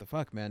this, like, "The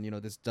fuck, man,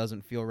 this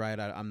doesn't feel right.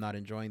 I'm not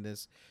enjoying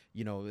this.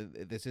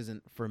 This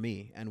isn't for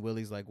me." And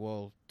Willie's like,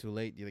 "Well, too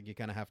late. You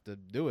kind of have to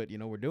do it.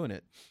 We're doing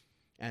it."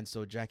 And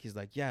so Jackie's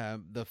like, "Yeah,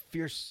 the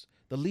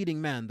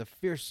leading man, the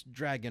fierce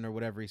dragon," or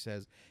whatever he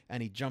says.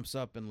 And he jumps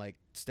up and like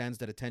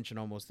stands at attention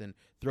almost and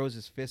throws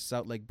his fists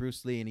out like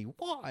Bruce Lee, and he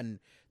and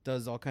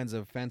does all kinds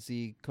of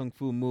fancy kung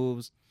fu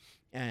moves.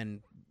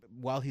 And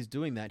while he's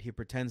doing that, he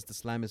pretends to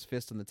slam his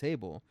fist on the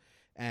table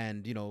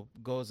and,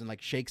 goes and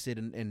like shakes it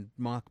in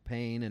mock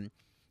pain, and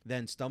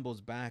then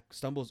stumbles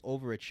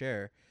over a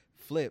chair,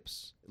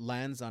 flips,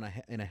 lands on a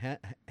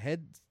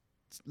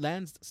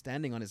lands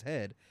standing on his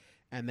head,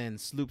 and then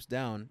sloops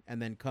down,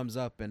 and then comes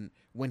up, and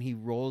when he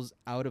rolls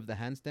out of the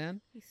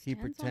handstand, He He stands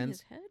on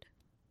pretends- his head.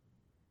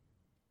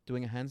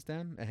 doing a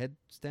handstand, a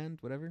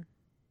headstand, whatever.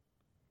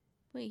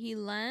 Wait, he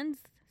lands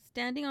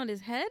standing on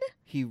his head?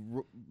 He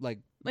Like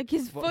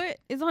his Fu- foot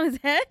is on his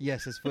head?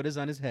 yes, his foot is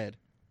on his head.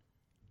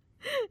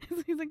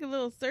 He's like a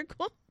little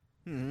circle.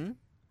 Hmm.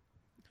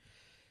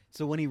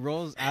 So when he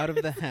rolls out of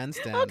the Oh,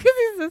 handstand, because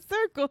he's a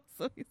circle.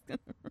 So he's gonna.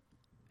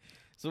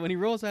 so when he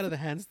rolls out of the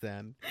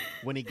handstand,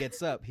 when he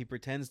gets up, he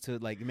pretends to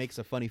like makes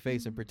a funny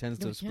face and pretends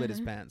to split his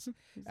pants,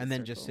 He's a and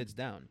then just circle. sits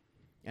down.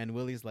 And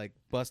Willie's like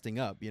busting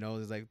up, you know.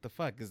 He's like, "The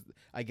fuck is?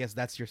 I guess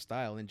that's your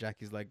style." And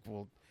Jackie's like,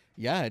 "Well,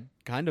 yeah, it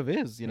kind of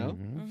is, you know."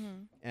 Mhm.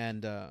 Mhm.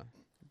 And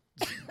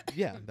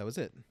yeah, that was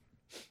it.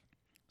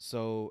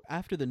 So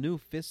after the new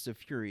Fists of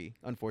Fury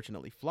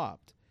unfortunately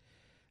flopped,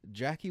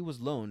 Jackie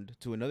was loaned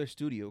to another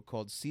studio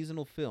called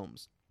Seasonal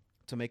Films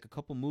to make a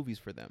couple movies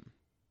for them.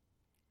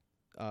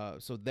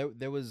 So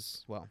there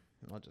was, well,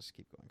 I'll just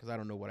keep going because I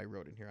don't know what I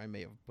wrote in here. I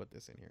may have put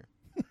this in here.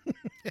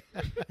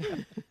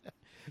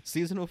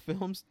 Seasonal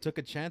Films took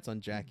a chance on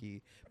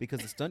Jackie because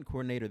the stunt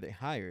coordinator they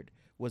hired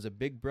was a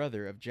big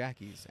brother of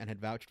Jackie's and had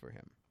vouched for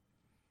him.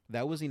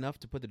 That was enough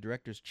to put the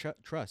director's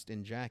trust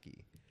in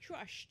Jackie.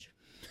 Trust.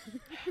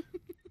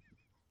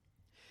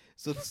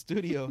 So the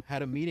studio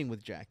had a meeting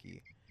with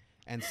Jackie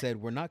and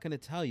said, "We're not going to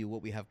tell you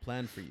what we have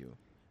planned for you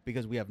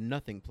because we have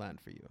nothing planned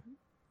for you.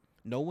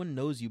 No one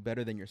knows you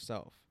better than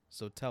yourself.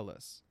 So tell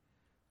us,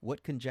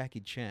 what can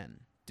Jackie Chan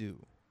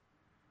do?"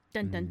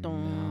 Dun dun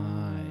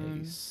dun.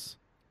 Nice.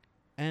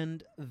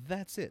 And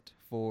that's it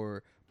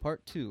for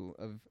part 2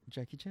 of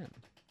Jackie Chan.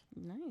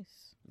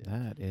 Nice.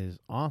 That is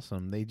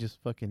awesome. They just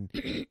fucking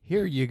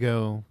here you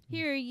go.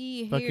 Hear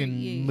ye, hear Fucking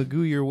ye.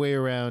 magoo your way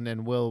around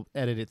and we'll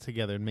edit it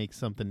together and make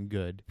something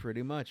good.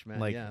 Pretty much, man.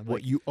 Like yeah,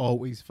 what you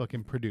always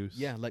fucking produce.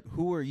 Yeah, like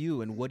who are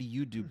you and what do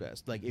you do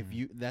best? Like if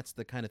you, that's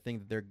the kind of thing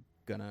that they're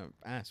gonna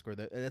ask, or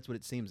that's what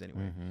it seems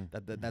anyway.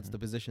 Mhm. That's the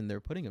position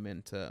they're putting him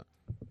in. To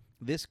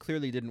this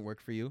clearly didn't work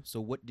for you,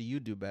 so what do you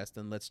do best?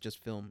 And let's just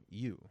film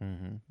you.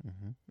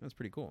 That's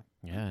pretty cool.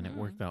 Yeah, and it Mhm.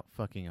 worked out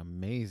fucking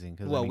amazing.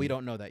 Cause Well, we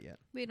don't know that yet.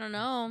 We don't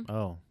know.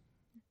 Oh,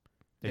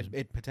 there's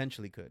It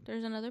potentially could.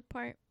 There's another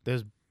part.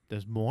 there's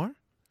more.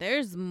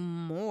 There's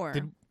more.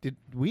 Did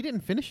we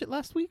didn't finish it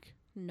last week?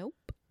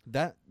 Nope.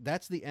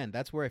 That's the end.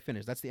 That's where I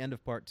finished. That's the end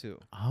of part 2.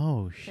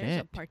 Oh There's a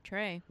shit! part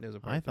tray. There's a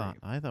part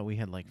I thought we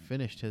had like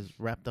finished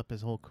wrapped up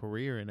his whole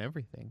career and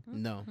everything.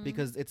 No, Mhm.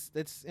 because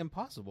it's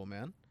impossible,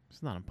 man.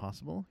 It's not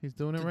impossible. He's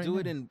doing it To right do now.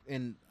 it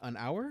in an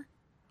hour.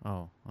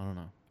 Oh, I don't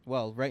know.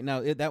 Well, right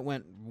now that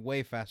went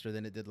way faster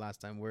than it did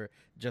last time. We're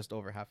just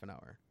over half an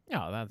hour.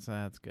 Yeah,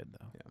 that's good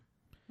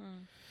though.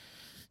 Hmm.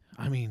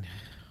 I mean,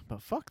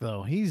 but fuck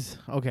though. He's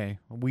okay.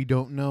 We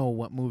don't know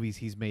what movies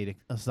he's made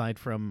aside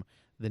from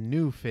the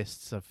new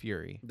Fists of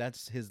Fury.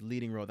 That's his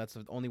leading role. That's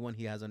the only one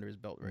he has under his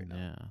belt right now.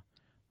 Yeah,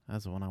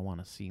 that's the one I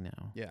want to see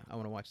now. Yeah, I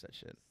want to watch that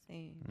shit.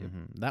 Same. Yep.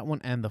 That one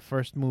and the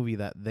first movie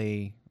that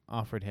they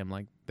offered him,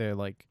 like they're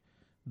like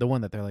the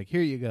one that they're like,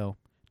 here you go,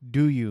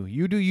 do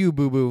you do you,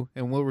 boo boo,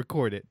 and we'll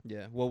record it.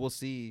 Yeah. Well, we'll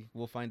see.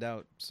 We'll find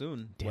out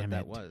soon what Damn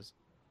that it. was.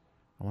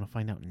 I want to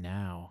find out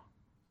now.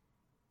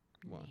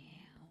 Well,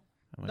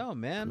 I'm gonna no,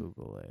 man.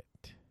 Google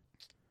it.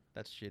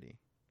 That's shitty.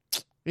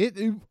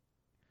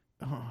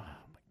 Oh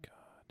my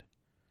god.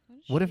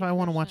 What if I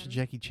want to watch a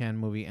Jackie Chan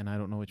movie and I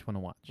don't know which one to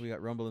watch? We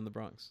got Rumble in the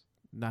Bronx.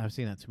 No, I've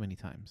seen that too many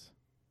times.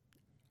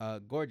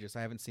 Gorgeous.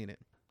 I haven't seen it.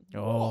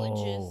 Oh,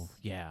 Gorgeous.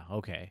 yeah.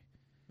 Okay.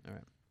 All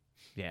right.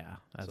 Yeah,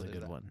 that's So a there's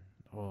good that. one.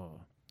 Oh,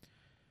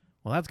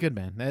 well, that's good,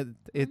 man.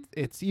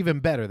 It's even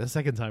better the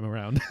second time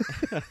around.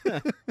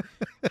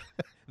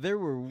 There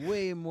were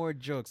way more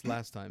jokes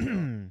last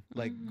time, though.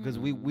 Like because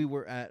we Mhm.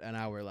 were at an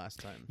hour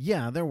last time.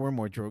 Yeah, there were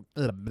more jokes.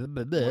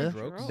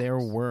 jokes? There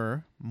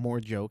were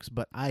more jokes,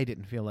 but I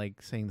didn't feel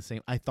like saying the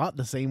same. I thought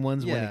the same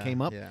ones when it came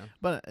up, Yeah.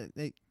 but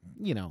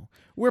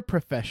we're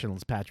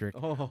professionals, Patrick.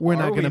 Oh, We're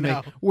not are gonna we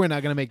make now? we're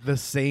not gonna make the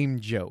same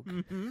joke.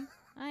 Mhm.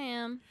 I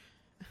am.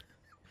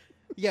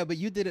 Yeah, but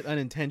you did it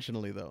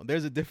unintentionally, though.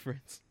 There's a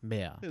difference.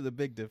 Yeah. There's a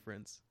big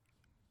difference.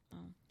 Oh.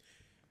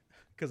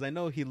 Because I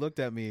know he looked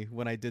at me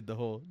when I did the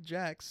whole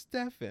Jack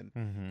Steffen.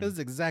 Mm-hmm. This is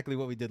exactly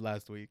what we did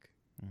last week.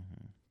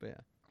 Mm-hmm. But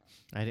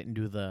yeah. I didn't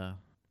do the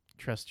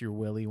trust your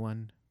Willie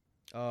one.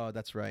 Oh,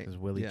 that's right. It was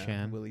Willie Yeah,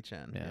 Chan. Willie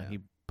Chan. Yeah, Yeah. he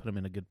put him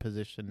in a good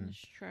position.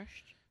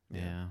 Mistrust.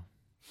 Yeah.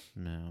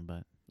 No,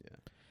 but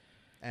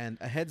And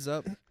a heads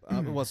up.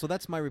 Well, so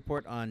that's my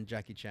report on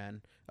Jackie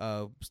Chan.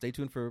 Stay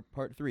tuned for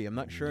part 3. I'm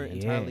not sure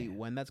entirely Yeah.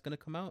 when that's going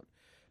to come out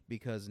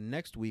because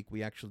next week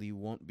we actually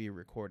won't be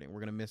recording.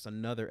 We're going to miss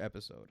another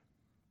episode.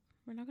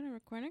 We're not gonna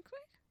record next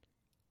week.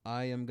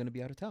 I am going to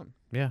be out of town.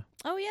 yeah,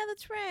 Oh yeah,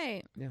 that's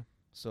right.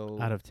 So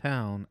out of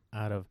town,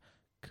 out of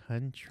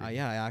country.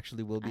 yeah, I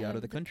actually will be out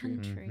of the country.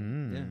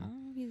 Mhm. Yeah.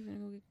 Oh, he's gonna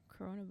go get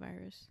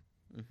coronavirus.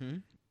 Mm-hmm.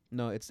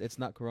 No, it's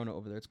not Corona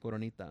over there. It's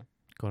Coronita.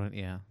 It's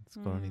Coronita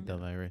Mm.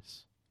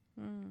 virus.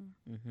 Mm.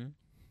 Mm-hmm.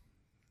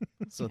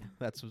 So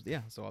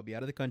Yeah. So I'll be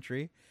out of the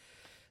country.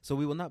 So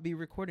we will not be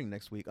recording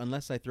next week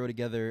unless I throw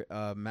together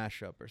a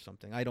mashup or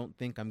something. I don't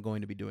think I'm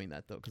going to be doing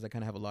that, though, because I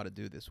kind of have a lot to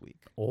do this week.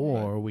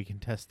 Or we can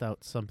test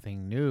out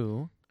something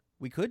new.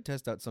 We could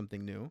test out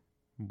something new.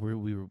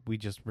 We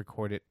just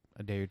record it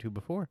a day or two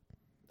before.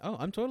 Oh,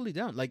 I'm totally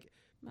down. Like,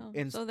 Oh,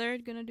 And- so they're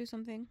gonna do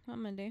something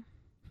on Monday.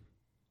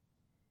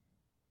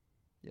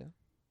 Yeah.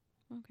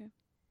 Okay.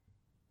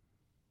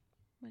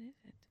 What is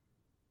it?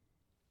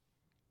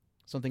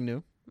 something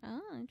new.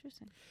 Oh,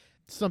 interesting.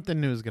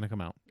 Something new is going to come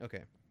out.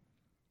 Okay.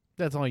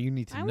 That's all you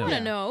need to I know. want to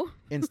Yeah. know.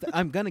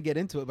 I'm gonna get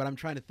into it, but I'm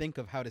trying to think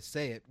of how to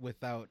say it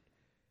without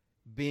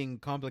being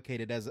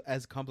complicated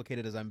as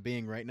complicated as I'm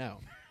being right now.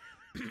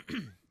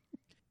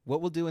 What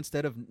we'll do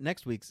instead of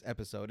next week's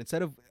episode,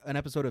 instead of an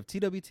episode of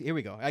TWT, here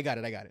we go. I got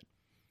it.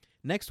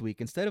 Next week,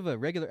 instead of a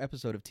regular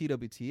episode of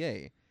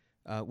TWTA,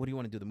 what do you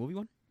want to do? The movie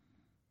one?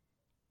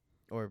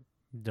 Or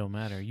Don't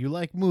matter. You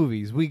like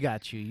movies, we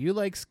got you. You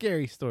like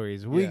scary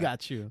stories, we Yeah.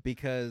 got you.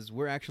 because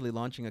we're actually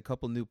launching a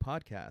couple new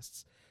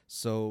podcasts.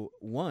 So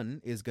one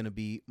is going to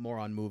be more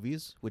on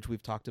movies, which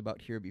we've talked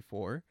about here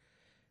before.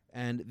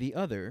 And the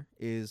other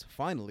is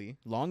finally,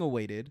 long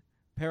awaited,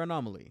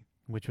 Paranomaly.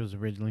 Which was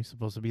originally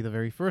supposed to be the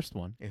very first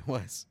one. It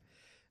was.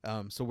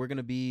 So we're going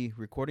to be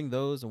recording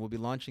those and we'll be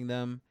launching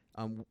them.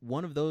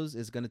 One of those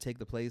is going to take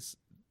the place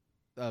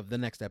of the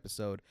next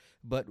episode,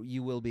 but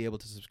you will be able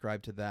to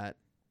subscribe to that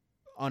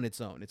on its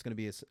own. It's going to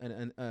be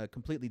a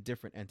completely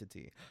different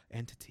entity.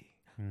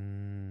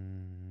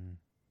 Mm,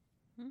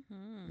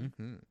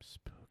 Mm-hmm.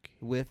 spooky.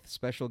 With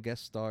special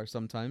guest star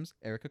sometimes,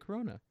 Erica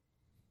Corona.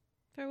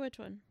 For which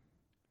one?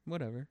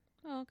 Whatever.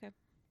 Oh, okay.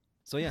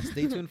 So yeah,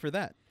 stay tuned for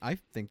that. I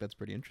think that's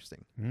pretty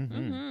interesting.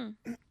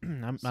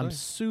 Mm-hmm. I'm So-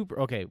 super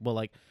okay. Well,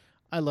 like,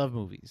 I love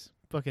movies.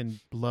 Fucking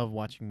love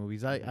watching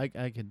movies. I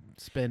could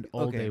spend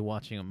all Okay. day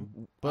watching them.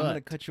 I'm But going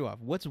to cut you off.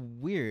 What's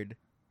weird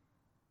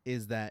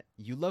is that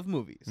you love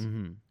movies.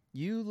 mm-hmm.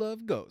 You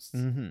love ghosts.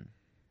 Mm-hmm.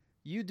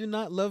 You do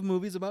not love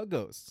movies about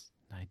ghosts.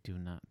 I do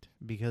not,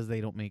 because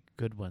they don't make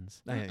good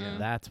ones. Ah, yeah.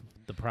 That's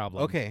the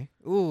problem. Okay.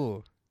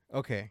 Ooh.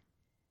 Okay.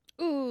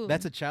 Ooh.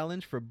 That's a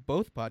challenge for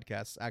both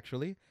podcasts,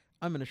 actually.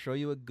 I'm going to show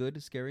you a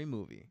good scary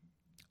movie.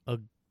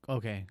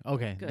 Okay.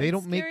 Good They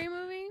don't scary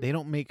movie? They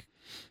don't make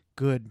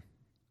good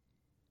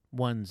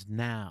ones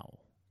now.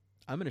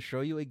 I'm going to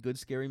show you a good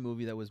scary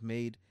movie that was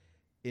made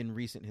in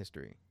recent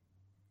history.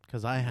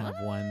 Because I have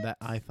one that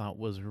I thought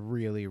was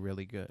really,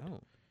 really good.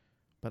 Oh.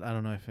 But I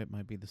don't know if it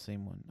might be the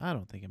same one. I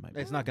don't think it might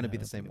be. It's not gonna I be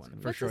the don't same think it's one.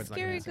 gonna For What's sure a it's not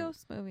gonna scary be the same.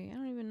 ghost movie? I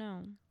don't even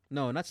know.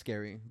 No, not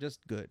scary. Just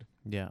good.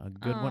 Yeah, a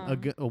good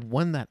one. Oh. A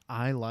one that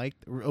I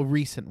liked, a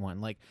recent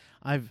one. Like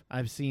I've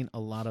seen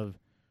a lot of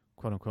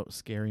quote unquote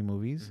scary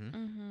movies, Mhm.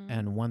 Mm-hmm.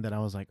 and one that I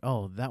was like,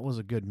 oh, that was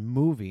a good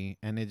movie,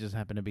 and it just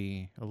happened to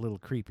be a little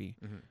creepy.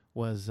 Mhm.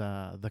 Was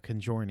The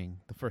Conjuring,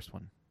 the first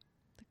one,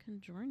 The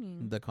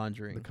Conjuring. The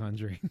Conjuring. The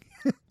Conjuring.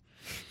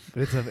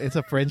 But it's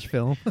a French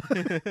film,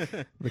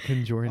 The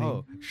Conjuring.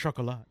 Oh,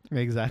 Chocolat.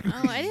 Exactly.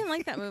 Oh, I didn't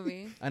like that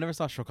movie. I never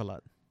saw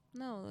Chocolat.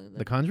 No.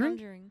 The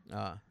Conjuring?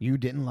 Ah. You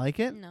didn't like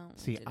it? No.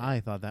 See, didn't. I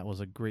thought that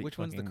was a great. Which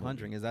one's The fucking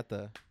Conjuring? movie. Is that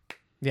the...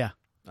 Yeah,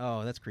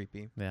 Oh, that's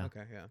creepy. Yeah.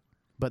 Okay, yeah.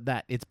 but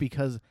it's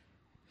because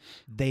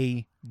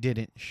they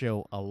didn't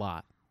show a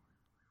lot.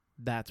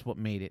 That's what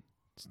made it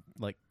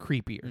like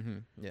creepier. Mm-hmm.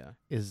 Yeah.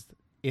 Is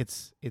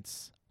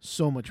it's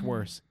so much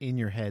worse in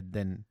your head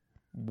than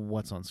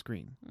what's on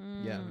screen.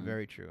 Yeah, Mm.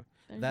 very true.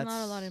 There's not a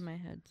that's- lot in my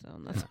head, so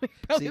that's Yeah. why it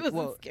probably See, wasn't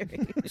well, scary.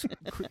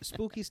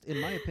 Spooky, in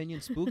my opinion,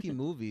 spooky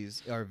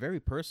movies are very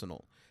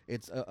personal.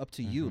 It's up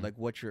to you, Mhm. like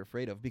what you're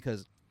afraid of.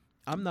 Because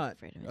I'm not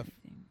afraid of af-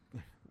 anything.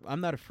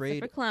 I'm not Except afraid.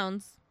 for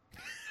clowns.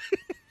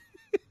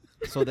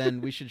 So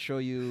then we should show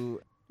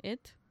you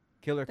It?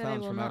 Killer That I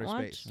Clowns will from not Outer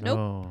watch? Space. Nope.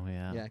 Oh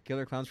yeah. Yeah,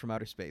 Killer Clowns from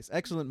Outer Space.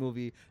 Excellent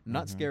movie.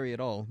 Not Mhm. scary at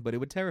all, but it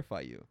would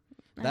terrify you.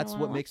 I That's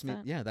don't what wanna makes me.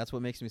 watch that. Yeah, that's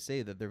what makes me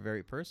say that they're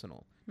very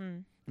personal. Hmm.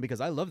 Because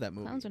I love that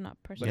movie. Clowns are not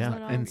But it's personal Yeah,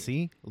 at all. and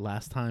see,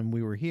 last time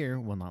we were here,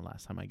 well, not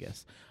last time, I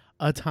guess.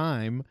 A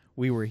time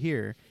we were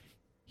here,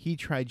 he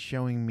tried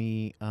showing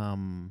me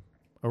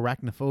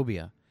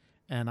Arachnophobia,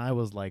 and I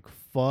was like,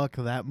 "Fuck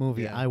that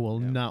movie! Yeah, I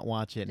will yeah. not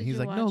watch it." And Did he's you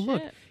like, "No, watch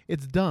look, it?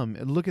 it's dumb.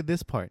 And look at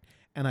this part."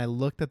 And I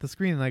looked at the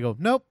screen and I go,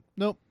 "Nope,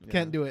 Yeah.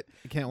 can't do it.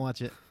 I can't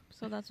watch it."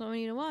 So that's what we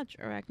need to watch.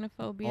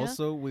 Arachnophobia.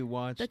 Also, we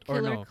watched. the Or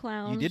Killer no,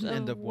 Clowns. you didn't of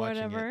end up watching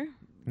it. whatever.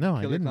 No,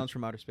 I Killer didn't. Clowns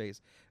from Outer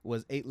Space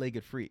was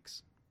Eight-Legged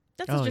Freaks,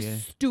 That's Oh, such a yeah.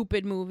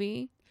 stupid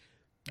movie.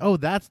 Oh,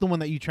 that's the one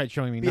that you tried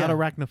showing me, not Yeah,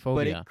 Arachnophobia.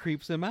 but it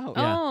creeps him out.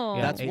 Yeah, Oh.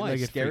 yeah, That's why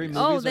Eight-Legged scary Freaks.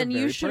 movies Oh, are then you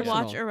very should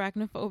watch personal.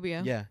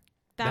 Arachnophobia. Yeah,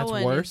 That That's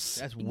one worse?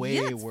 Is, that's way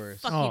yeah, it's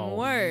worse. Fucking Oh,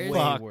 worse. way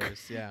Fuck.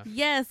 worse. Yeah,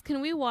 Yes,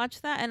 can we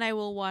watch that? And I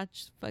will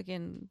watch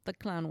fucking the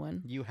clown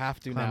one. you have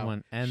to Clown now.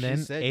 one, and She then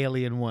said-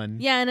 Alien one.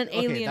 Yeah, and an Okay,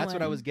 alien that's one.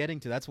 what I was getting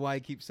to. That's why I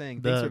keep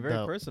saying The- things are very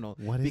the- personal.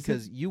 What is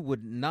Because it? you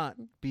would not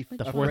be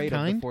The fourth afraid of the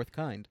kind? fourth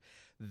kind.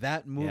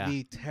 That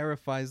movie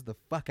terrifies the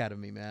fuck out of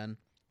me, man.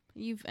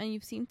 You've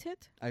seen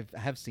it? I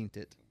have seen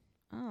it.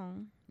 Oh.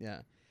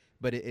 Yeah,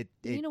 but You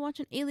need to watch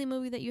an alien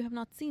movie that you have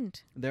not seen.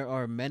 there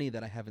are many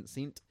that I haven't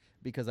seen,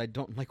 because I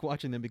don't like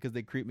watching them because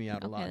they creep me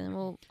out a lot. Okay, then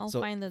I'll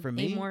So, find for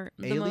me, the most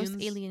aliens-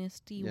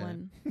 alienisty yeah.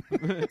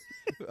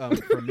 one.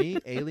 For me,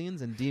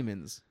 aliens and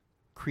demons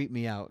creep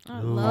me out. I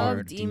Ooh,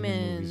 love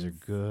demon movies are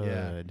demons.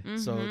 good.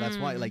 So that's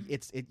why, Mhm.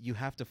 like, you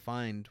have to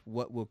find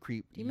what will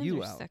creep Demons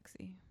you are out.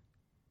 sexy.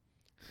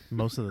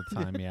 Most of the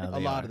time, yeah, A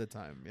they lot are. of the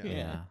time, yeah.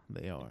 Yeah,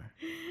 they are.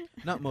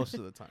 Not most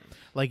of the time.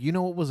 Like, you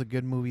know what was a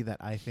good movie that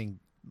I think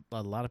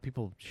a lot of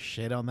people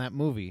shit on that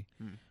movie,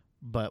 Hmm.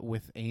 but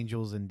with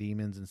angels and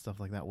demons and stuff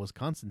like that was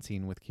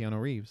Constantine with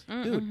Keanu Reeves.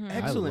 Dude, Mhm.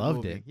 excellent loved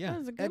movie. it. Yeah, That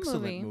was a good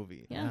excellent movie.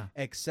 movie. Yeah.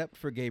 Except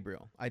for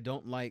Gabriel. I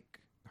don't like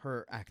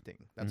her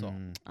acting. That's all.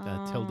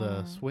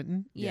 Tilda Oh.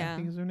 Swinton, I Yeah.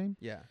 think is her name.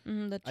 Yeah.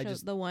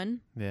 The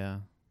one.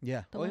 Yeah.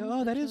 Yeah. The Oh, one oh,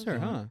 that that is her,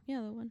 shows huh?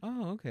 Yeah, the one.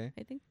 Oh, okay.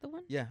 I think the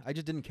one. Yeah, I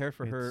just didn't care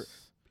for her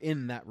It's-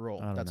 in that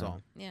role. I don't That's know.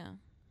 all. Yeah.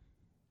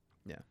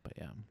 But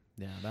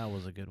yeah, that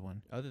was a good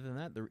one. Other than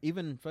that,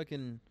 even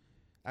fucking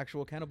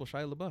actual cannibal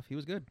Shia LaBeouf, he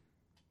was good.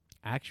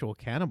 Actual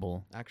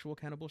cannibal. Actual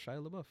cannibal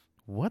Shia LaBeouf.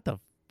 What the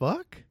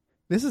fuck?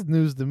 This is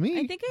news to me.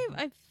 I think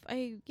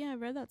I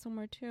read that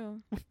somewhere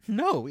too.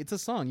 No, it's a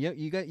song. Yeah,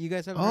 you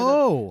guys haven't heard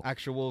Oh that?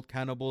 Actual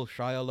cannibal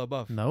Shia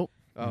LaBeouf. nope.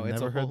 Oh, it's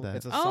Never a heard whole, that.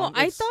 It's a Oh, song.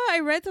 I It's- thought I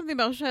read something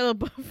about Shia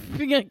LaBeouf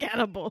being a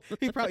cannibal.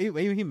 he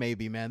probably he may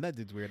be, man. That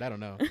dude's weird. I don't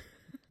know.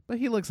 But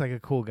he looks like a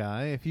cool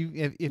guy. If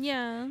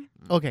Yeah.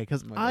 okay,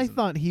 because No, he I doesn't.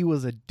 thought he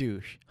was a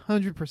douche,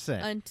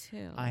 100%.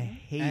 Until I And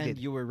hated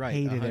you were right.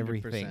 hated 100%.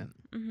 everything.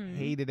 Mhm.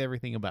 hated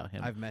everything about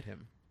him. I've met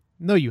him.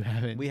 No, you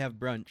haven't. We have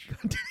brunch.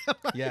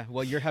 Yeah.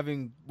 Well,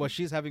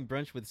 she's having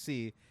brunch with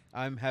C.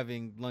 I'm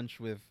having lunch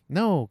with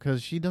No,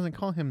 because she doesn't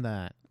call him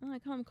that. Oh, I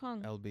call him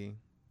Kong. LB,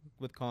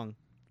 with Kong.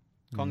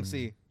 Kong Mm.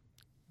 C.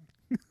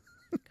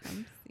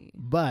 Come see.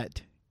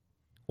 But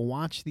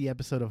watch the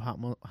episode of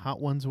Hot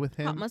Ones with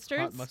him. Hot mustards.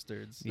 Hot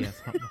mustards. Yes,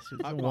 Hot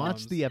Mustards. Hot Watch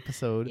Moms. the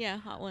episode Yeah,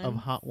 hot one. of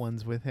Hot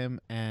Ones with him,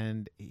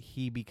 and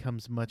he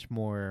becomes much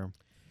more.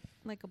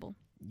 Likeable.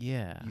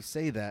 Yeah. You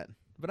say that,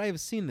 but I have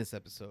seen this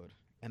episode,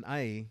 and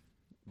I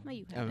No,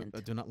 you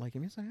haven't. do not like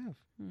him. Yes, I have.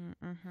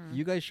 Mm-hmm.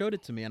 You guys showed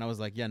it to me, and I was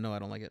like, yeah, no, I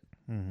don't like it.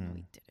 Mhm.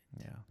 We did it.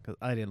 Yeah, because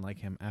I didn't like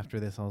him. After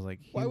this, I was like,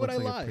 he Why would looks I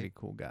like lie? a pretty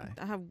cool guy.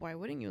 Why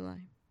wouldn't you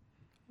lie?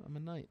 I'm a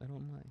knight. I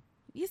don't lie.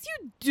 Yes,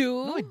 you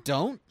do. No, I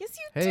don't. Yes,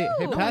 you Hey, do.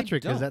 hey, No, I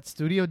Patrick, don't. is that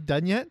studio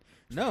done yet?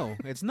 No,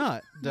 it's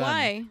not done.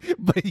 Why?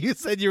 But you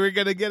said you were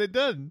gonna get it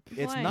done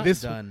It's Why? not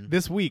this done.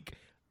 this week,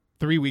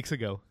 3 weeks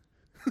ago.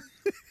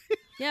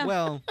 Yeah.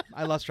 Well,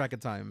 I lost track of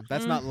time.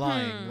 That's not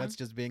lying. Mhm. That's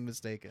just being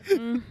mistaken.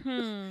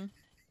 Mm-hmm.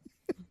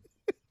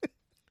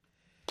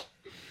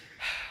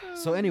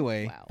 So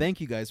anyway, Wow. thank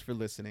you guys for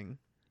listening.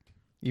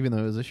 Even though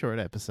it was a short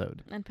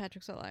episode. And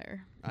Patrick's a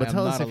liar. But I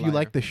tell am us not if a you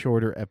like liar. the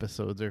shorter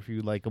episodes or if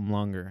you like them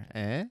longer.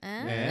 Eh?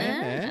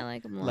 I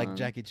like him like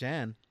Jackie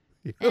Chan.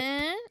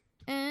 Eh?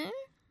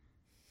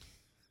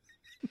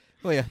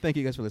 Oh yeah, thank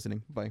you guys for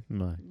listening. Bye.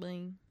 Bye.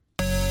 Bling.